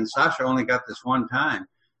 And Sasha only got this one time.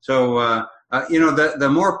 So, the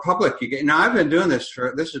more public you get. Now, I've been doing this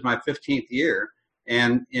this is my 15th year,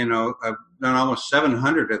 and, I've done almost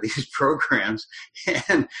 700 of these programs.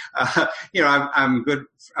 And, I'm good.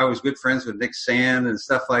 I was good friends with Nick Sand and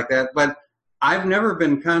stuff like that, but I've never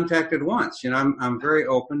been contacted once. I'm very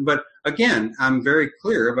open, but again, I'm very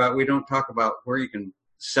clear about, we don't talk about where you can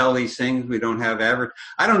sell these things. We don't have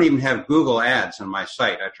I don't even have Google ads on my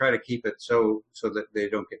site. I try to keep it so that they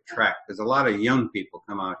don't get tracked, because a lot of young people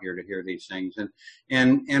come out here to hear these things.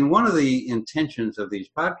 And one of the intentions of these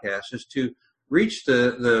podcasts is to reach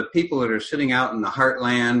the people that are sitting out in the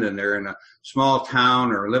heartland, and they're in a small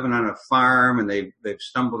town or living on a farm, and they've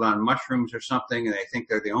stumbled on mushrooms or something, and they think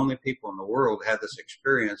they're the only people in the world who had this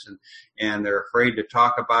experience, and they're afraid to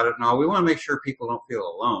talk about it and all. We want to make sure people don't feel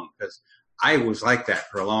alone, because I was like that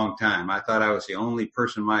for a long time. I thought I was the only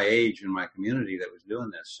person my age in my community that was doing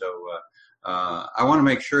this. So I want to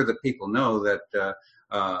make sure that people know that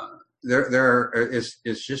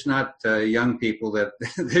it's just not young people that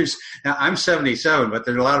there's. I'm 77, but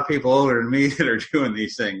there's a lot of people older than me that are doing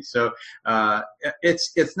these things. So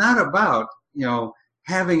it's not about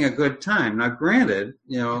having a good time. Now, granted,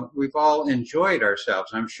 we've all enjoyed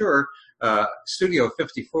ourselves. I'm sure Studio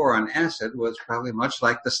 54 on acid was probably much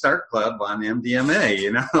like the Start Club on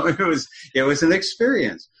MDMA. It was an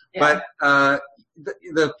experience. Yeah. But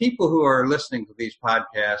the people who are listening to these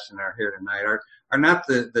podcasts and are here tonight are not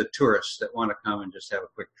the tourists that want to come and just have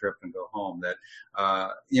a quick trip and go home. That,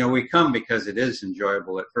 we come because it is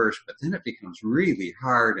enjoyable at first, but then it becomes really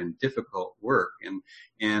hard and difficult work.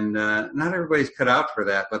 And not everybody's cut out for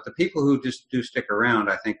that. But the people who just do stick around,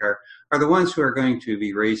 I think, are the ones who are going to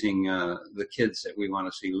be raising the kids that we want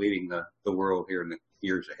to see leading the world here in the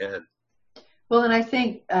years ahead. Well, and I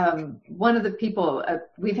think one of the people,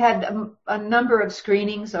 we've had a number of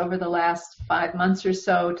screenings over the last 5 months or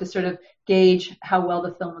so to sort of gauge how well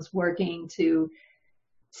the film was working, to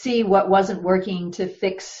see what wasn't working, to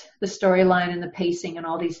fix the storyline and the pacing and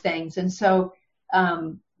all these things. And so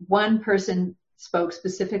one person spoke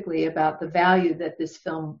specifically about the value that this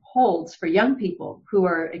film holds for young people who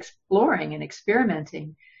are exploring and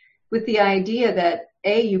experimenting with the idea that,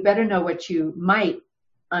 A, you better know what you might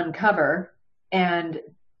uncover, and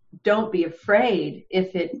don't be afraid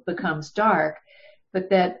if it becomes dark,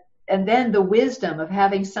 and then the wisdom of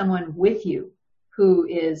having someone with you who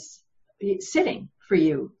is sitting for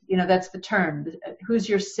you. That's the term. Who's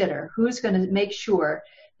your sitter? Who's going to make sure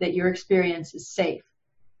that your experience is safe?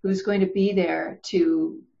 Who's going to be there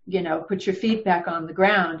to, put your feet back on the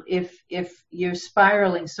ground if you're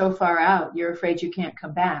spiraling so far out, you're afraid you can't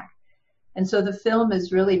come back. And so the film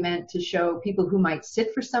is really meant to show people who might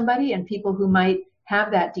sit for somebody and people who might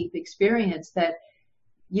have that deep experience that,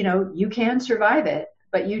 you can survive it,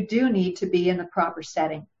 but you do need to be in the proper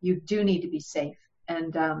setting. You do need to be safe.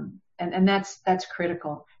 And that's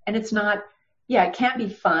critical. And it's not, it can't be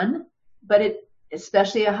fun, but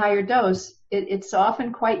especially a higher dose, it's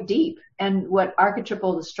often quite deep. And what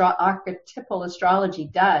archetypal astrology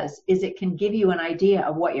does is it can give you an idea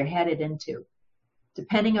of what you're headed into,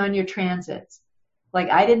 depending on your transits. Like,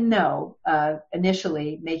 I didn't know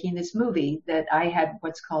initially making this movie that I had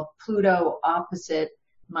what's called Pluto opposite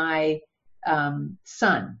my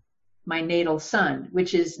sun, my natal sun,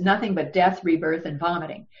 which is nothing but death, rebirth, and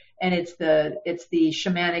vomiting. And it's the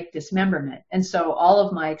shamanic dismemberment. And so all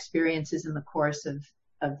of my experiences in the course of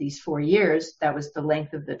these 4 years, that was the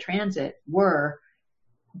length of the transit, were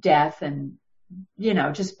death and,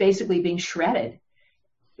 just basically being shredded.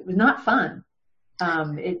 It was not fun.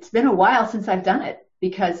 It's been a while since I've done it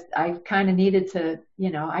because I kind of needed to,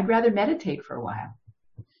 I'd rather meditate for a while.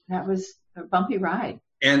 That was a bumpy ride.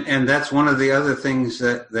 And that's one of the other things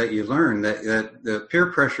that you learn, that the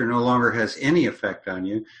peer pressure no longer has any effect on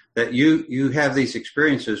you, that you have these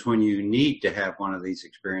experiences when you need to have one of these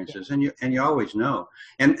experiences, and you always know.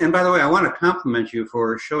 And by the way, I want to compliment you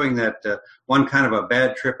for showing that one kind of a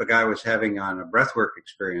bad trip a guy was having on a breathwork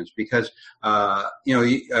experience, because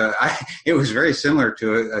it was very similar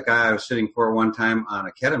to a guy I was sitting for one time on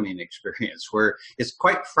a ketamine experience, where it's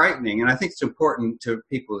quite frightening. And I think it's important to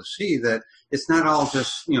people to see that it's not all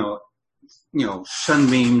just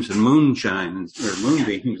sunbeams and moonshine, or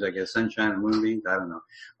moonbeams, I guess, sunshine and moonbeams, I don't know.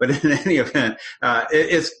 But in any event,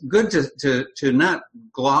 it's good to not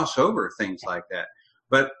gloss over things like that.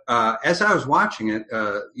 But as I was watching it,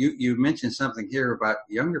 you mentioned something here about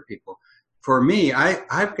younger people. For me,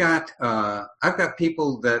 I've got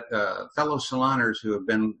people that fellow saloners who have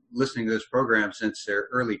been listening to this program since their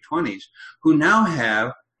early 20s, who now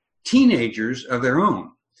have teenagers of their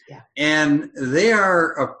own. Yeah. And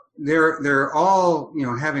they're all,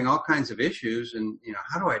 having all kinds of issues, and,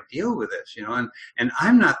 how do I deal with this, and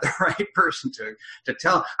I'm not the right person to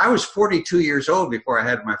tell. I was 42 years old before I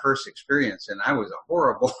had my first experience, and I was a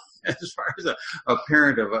horrible, as far as a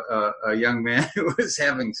parent of a young man who was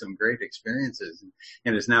having some great experiences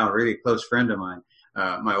and is now a really close friend of mine,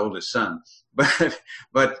 my oldest son.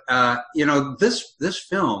 But this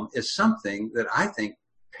film is something that I think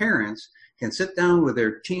parents can sit down with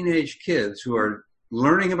their teenage kids who are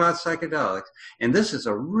learning about psychedelics, and this is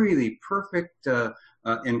a really perfect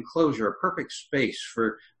enclosure, a perfect space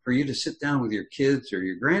for you to sit down with your kids or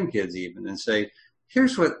your grandkids even and say,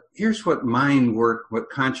 here's what mind work, what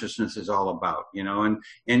consciousness is all about, and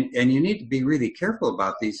you need to be really careful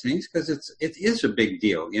about these things, because it is a big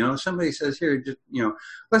deal. Somebody says, here, just,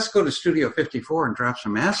 let's go to Studio 54 and drop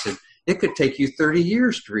some acid. It could take you 30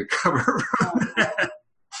 years to recover from that.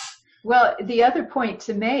 Well, the other point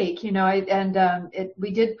to make, we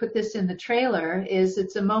did put this in the trailer, is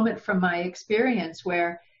it's a moment from my experience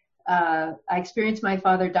where I experienced my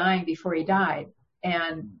father dying before he died.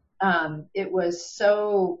 And it was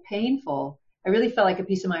so painful. I really felt like a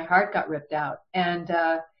piece of my heart got ripped out. And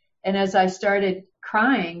as I started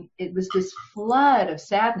crying, it was this flood of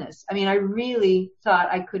sadness. I mean, I really thought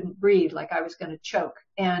I couldn't breathe, like I was going to choke.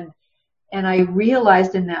 And I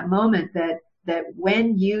realized in that moment that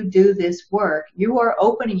when you do this work, you are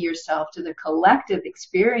opening yourself to the collective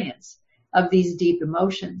experience of these deep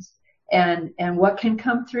emotions. And what can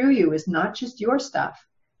come through you is not just your stuff,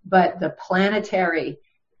 but the planetary,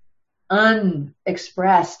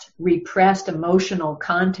 unexpressed, repressed emotional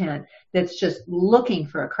content that's just looking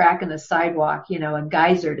for a crack in the sidewalk, a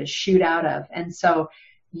geyser to shoot out of. And so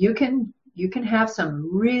you can have some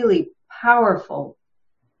really powerful,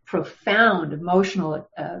 profound emotional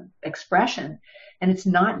expression, and it's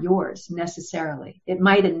not yours necessarily. It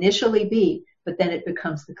might initially be, but then it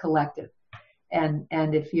becomes the collective. And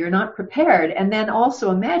if you're not prepared, and then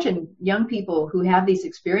also imagine young people who have these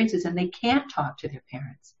experiences and they can't talk to their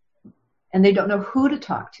parents, and they don't know who to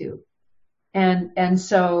talk to. And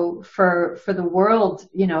so for the world,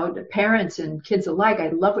 the parents and kids alike, I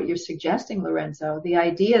love what you're suggesting, Lorenzo, the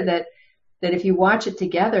idea that if you watch it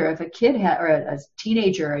together, if a kid or a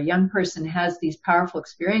teenager or a young person has these powerful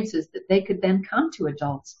experiences, that they could then come to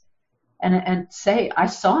adults and say, I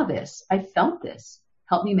saw this, I felt this,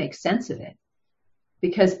 help me make sense of it.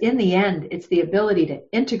 Because in the end, it's the ability to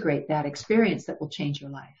integrate that experience that will change your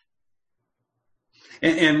life.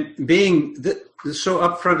 And being so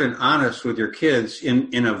upfront and honest with your kids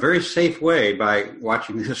in a very safe way by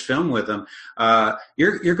watching this film with them,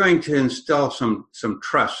 you're going to instill some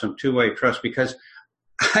trust, some two-way trust, because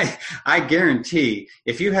I guarantee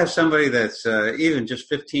if you have somebody that's even just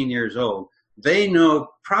 15 years old, they know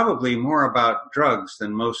probably more about drugs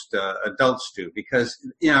than most adults do, because,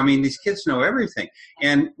 these kids know everything.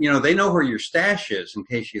 And, they know where your stash is in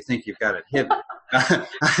case you think you've got it hidden.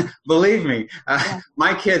 Believe me,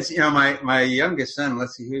 my kids, my youngest son,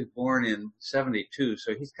 let's see, he was born in 72,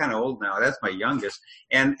 so he's kind of old now. That's my youngest.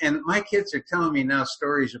 And my kids are telling me now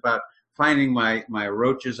stories about finding my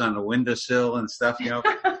roaches on the windowsill and stuff,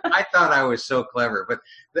 I thought I was so clever,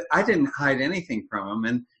 but I didn't hide anything from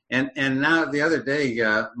them. And now the other day,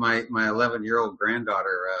 my 11-year-old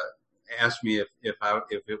granddaughter asked me if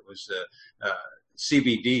it was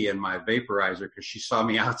CBD in my vaporizer because she saw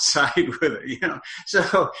me outside with it.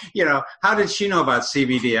 So how did she know about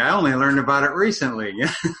CBD? I only learned about it recently.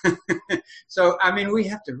 So we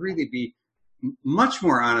have to really be much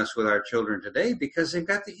more honest with our children today because they've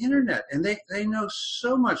got the internet and they know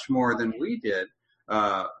so much more than we did.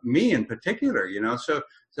 Me in particular,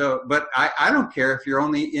 So, but I don't care if you're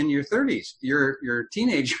only in your 30s. Your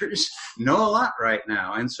teenagers know a lot right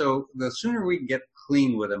now. And so the sooner we can get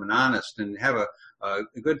clean with them and honest and have a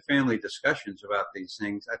good family discussions about these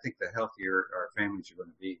things, I think the healthier our families are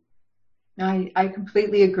going to be. I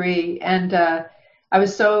completely agree. And I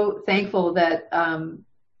was so thankful that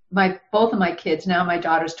both of my kids, now my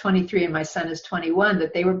daughter's 23 and my son is 21,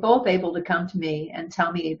 that they were both able to come to me and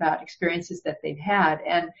tell me about experiences that they've had.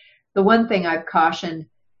 And the one thing I've cautioned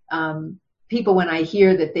people when I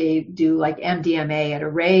hear that they do like MDMA at a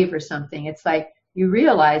rave or something, it's like you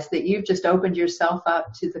realize that you've just opened yourself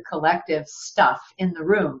up to the collective stuff in the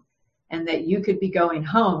room and that you could be going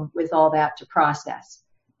home with all that to process.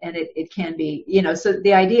 And it can be, so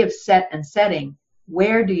the idea of set and setting,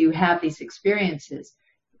 where do you have these experiences?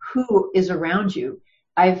 Who is around you?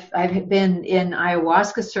 I've been in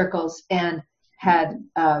ayahuasca circles and had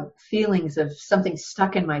feelings of something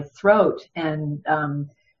stuck in my throat, and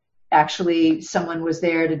actually someone was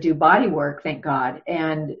there to do body work, thank God,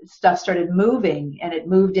 and stuff started moving and it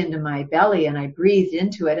moved into my belly and I breathed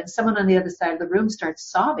into it and someone on the other side of the room starts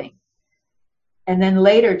sobbing. And then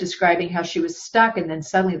later describing how she was stuck and then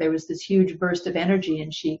suddenly there was this huge burst of energy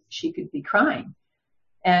and she could be crying.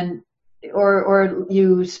 And or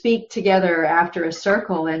you speak together after a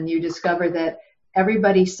circle and you discover that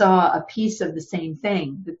everybody saw a piece of the same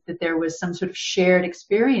thing, that there was some sort of shared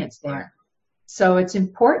experience there. So it's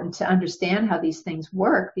important to understand how these things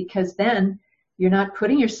work, because then you're not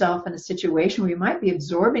putting yourself in a situation where you might be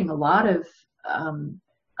absorbing a lot of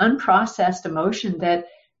unprocessed emotion that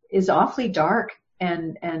is awfully dark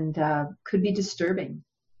and could be disturbing.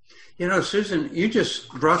 Susan, you just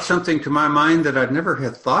brought something to my mind that I'd never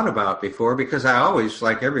had thought about before, because I always,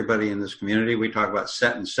 like everybody in this community, we talk about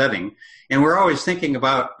set and setting, and we're always thinking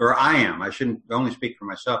about, or I shouldn't only speak for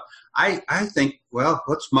myself. I think, well,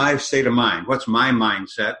 what's my state of mind? What's my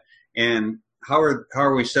mindset? And how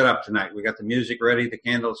are we set up tonight? We got the music ready, the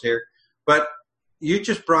candles here. But you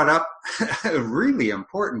just brought up a really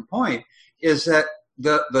important point, is that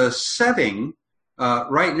the setting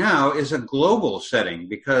right now is a global setting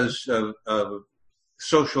because of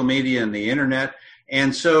social media and the internet.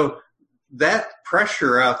 And so that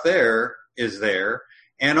pressure out there is there.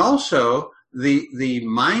 And also the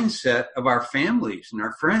mindset of our families and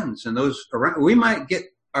our friends and those around. We might get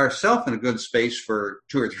ourselves in a good space for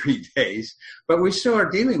 2 or 3 days, but we still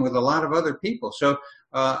are dealing with a lot of other people. So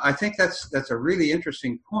I think that's a really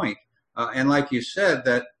interesting point. And like you said,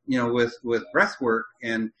 that, with breath work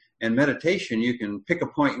and meditation, you can pick a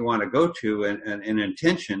point you want to go to and an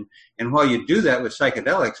intention. And while you do that with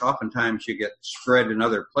psychedelics, oftentimes you get spread in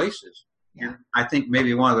other places. And I think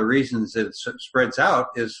maybe one of the reasons that it spreads out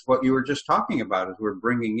is what you were just talking about, is we're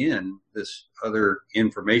bringing in this other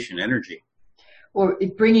information energy. Or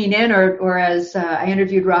bringing in, or as I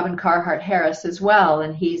interviewed Robin Carhart Harris as well,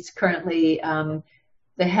 and he's currently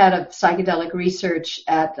the head of psychedelic research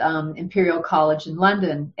at Imperial College in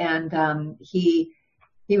London, and he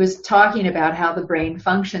was talking about how the brain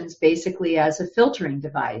functions basically as a filtering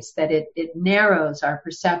device, that it narrows our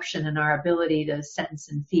perception and our ability to sense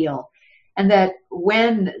and feel. And that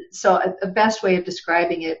a best way of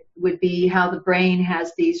describing it would be how the brain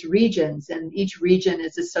has these regions, and each region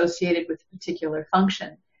is associated with a particular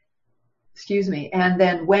function. And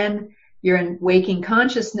then when you're in waking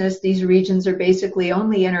consciousness, these regions are basically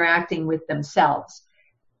only interacting with themselves.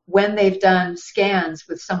 When they've done scans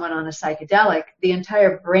with someone on a psychedelic, the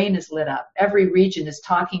entire brain is lit up. Every region is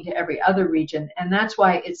talking to every other region, and that's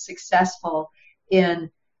why it's successful in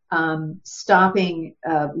stopping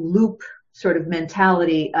loop sort of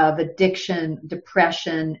mentality of addiction,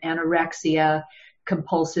 depression, anorexia,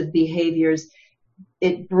 compulsive behaviors.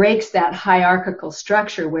 It breaks that hierarchical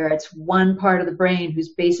structure where it's one part of the brain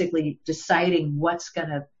who's basically deciding what's going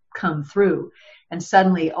to come through. And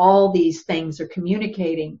suddenly all these things are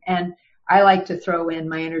communicating. And I like to throw in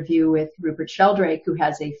my interview with Rupert Sheldrake, who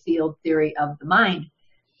has a field theory of the mind.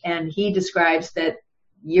 And he describes that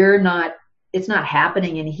it's not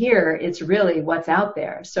happening in here, it's really what's out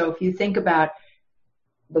there. So if you think about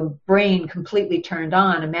the brain completely turned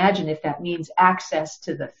on, imagine if that means access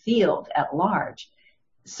to the field at large.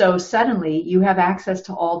 So suddenly you have access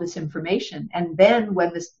to all this information. And then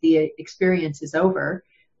when the experience is over,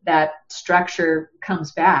 that structure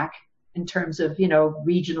comes back in terms of,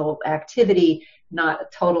 regional activity, not a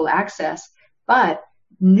total access, but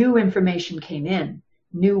new information came in,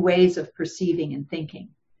 new ways of perceiving and thinking.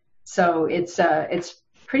 So it's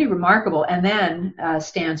pretty remarkable. And then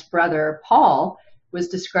Stan's brother, Paul, was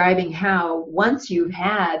describing how once you've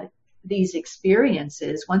had these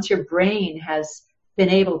experiences, once your brain has been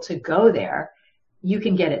able to go there, you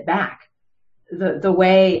can get it back. The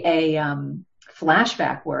way a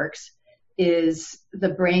flashback works is the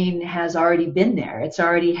brain has already been there. It's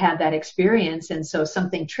already had that experience, and so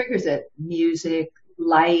something triggers it, music,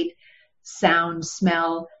 light, sound,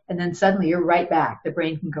 smell, and then suddenly you're right back. The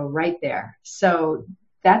brain can go right there. So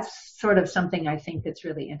that's sort of something I think that's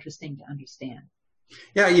really interesting to understand.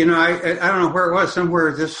 Yeah, I don't know where it was.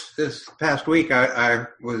 Somewhere this past week, I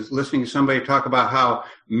was listening to somebody talk about how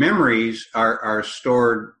memories are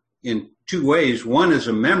stored in two ways. One is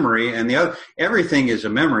a memory, and the other, everything is a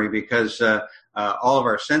memory, because all of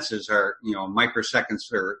our senses are,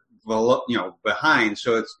 microseconds or behind.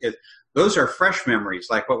 So those are fresh memories,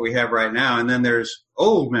 like what we have right now. And then there's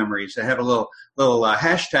old memories that have a little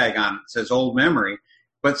hashtag on it that says old memory.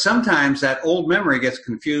 But sometimes that old memory gets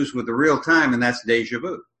confused with the real time, and that's deja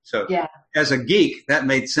vu. So as a geek, that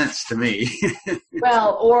made sense to me.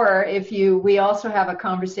 Well, or we also have a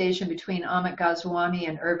conversation between Amit Goswami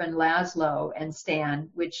and Irvin Laszlo and Stan,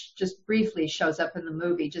 which just briefly shows up in the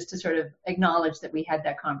movie, just to sort of acknowledge that we had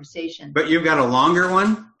that conversation. But you've got a longer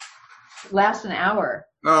one? Lasts an hour.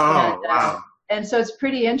 Oh, wow. And so it's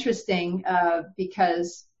pretty interesting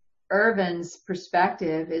because Irvin's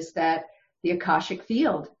perspective is that the Akashic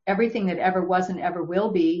field, everything that ever was and ever will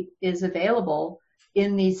be, is available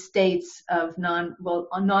in these states of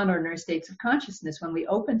non-ordinary states of consciousness when we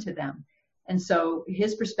open to them. And so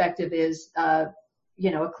his perspective is, a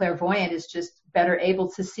clairvoyant is just better able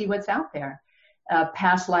to see what's out there.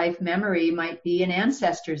 Past life memory might be an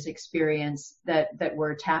ancestor's experience that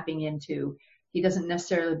we're tapping into. He doesn't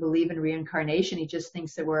necessarily believe in reincarnation. He just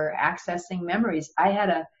thinks that we're accessing memories.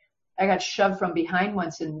 I got shoved from behind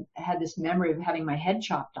once and had this memory of having my head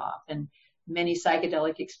chopped off, and many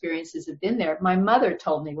psychedelic experiences have been there. My mother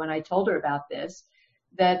told me when I told her about this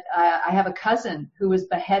that I have a cousin who was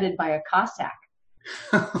beheaded by a Cossack.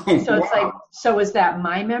 And so it's like, so is that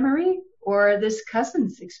my memory or this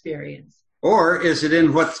cousin's experience? Or is it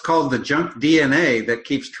in what's called the junk DNA that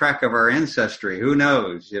keeps track of our ancestry? Who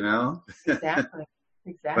knows, Exactly.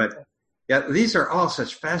 But yeah, these are all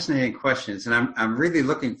such fascinating questions, and I'm really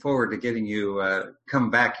looking forward to getting you come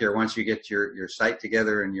back here once you get your site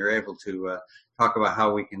together and you're able to talk about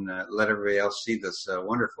how we can let everybody else see this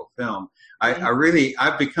wonderful film.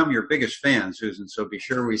 I've become your biggest fan, Susan, so be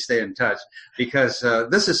sure we stay in touch, because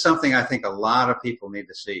this is something I think a lot of people need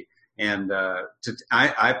to see. And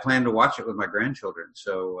I plan to watch it with my grandchildren.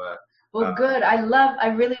 So well, good. I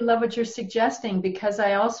really love what you're suggesting, because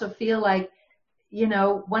I also feel like,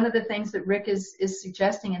 one of the things that Rick is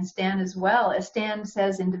suggesting, and Stan as well, as Stan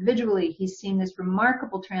says individually, he's seen this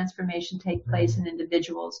remarkable transformation take place in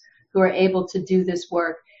individuals who are able to do this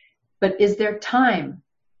work. But is there time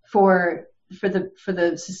for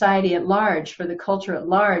the society at large, for the culture at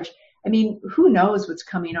large? I mean, who knows what's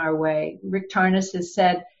coming our way? Rick Tarnas has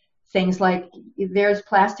said things like there's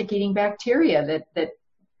plastic-eating bacteria that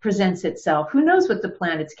presents itself. Who knows what the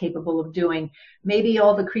planet's capable of doing? Maybe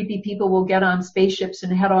all the creepy people will get on spaceships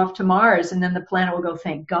and head off to Mars, and then the planet will go,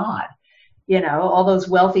 thank God. All those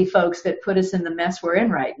wealthy folks that put us in the mess we're in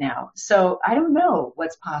right now. So I don't know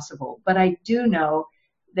what's possible, but I do know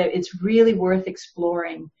that it's really worth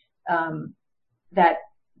exploring that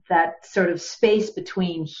sort of space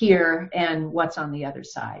between here and what's on the other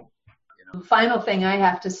side. The final thing I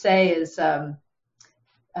have to say is,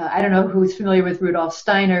 I don't know who's familiar with Rudolf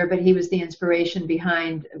Steiner, but he was the inspiration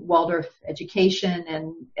behind Waldorf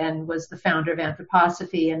education and was the founder of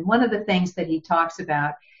anthroposophy. And one of the things that he talks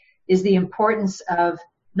about is the importance of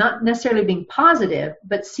not necessarily being positive,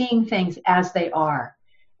 but seeing things as they are.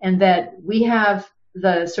 And that we have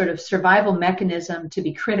the sort of survival mechanism to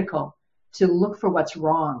be critical, to look for what's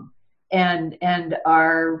wrong. And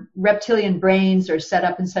our reptilian brains are set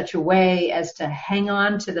up in such a way as to hang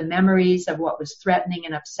on to the memories of what was threatening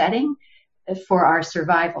and upsetting for our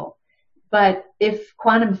survival. But if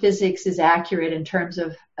quantum physics is accurate in terms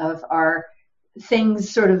of our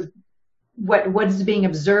things, sort of what is being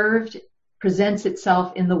observed presents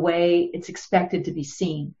itself in the way it's expected to be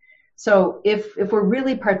seen. So if we're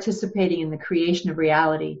really participating in the creation of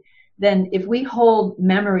reality, then if we hold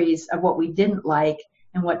memories of what we didn't like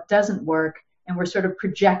and what doesn't work, and we're sort of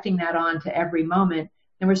projecting that on to every moment,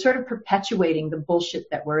 then we're sort of perpetuating the bullshit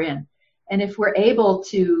that we're in. And if we're able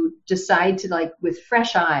to decide to, like, with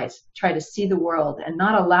fresh eyes, try to see the world and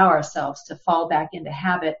not allow ourselves to fall back into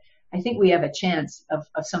habit, I think we have a chance of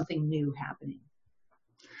something new happening.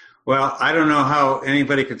 Well, I don't know how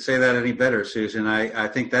anybody could say that any better, Susan. I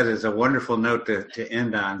think that is a wonderful note to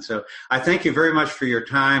end on. So I thank you very much for your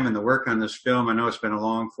time and the work on this film. I know it's been a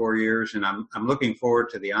long 4 years, and I'm looking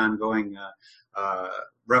forward to the ongoing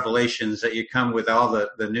revelations that you come with all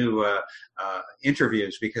the new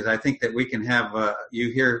interviews, because I think that we can have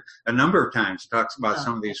you here a number of times talks about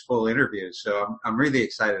some of these full interviews. So I'm really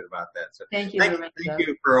excited about that. So thank you, thank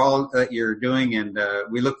you for all that you're doing, and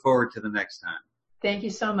we look forward to the next time. Thank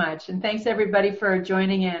you so much. And thanks, everybody, for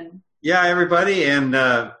joining in. Yeah, everybody. And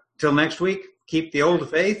till next week, keep the old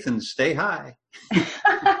faith and stay high.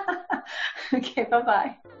 Okay,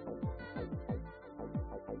 bye-bye.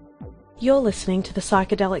 You're listening to the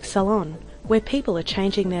Psychedelic Salon, where people are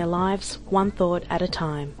changing their lives one thought at a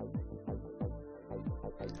time.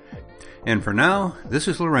 And for now, this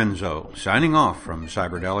is Lorenzo, signing off from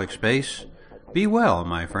Cyberdelic Space. Be well,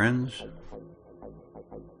 my friends.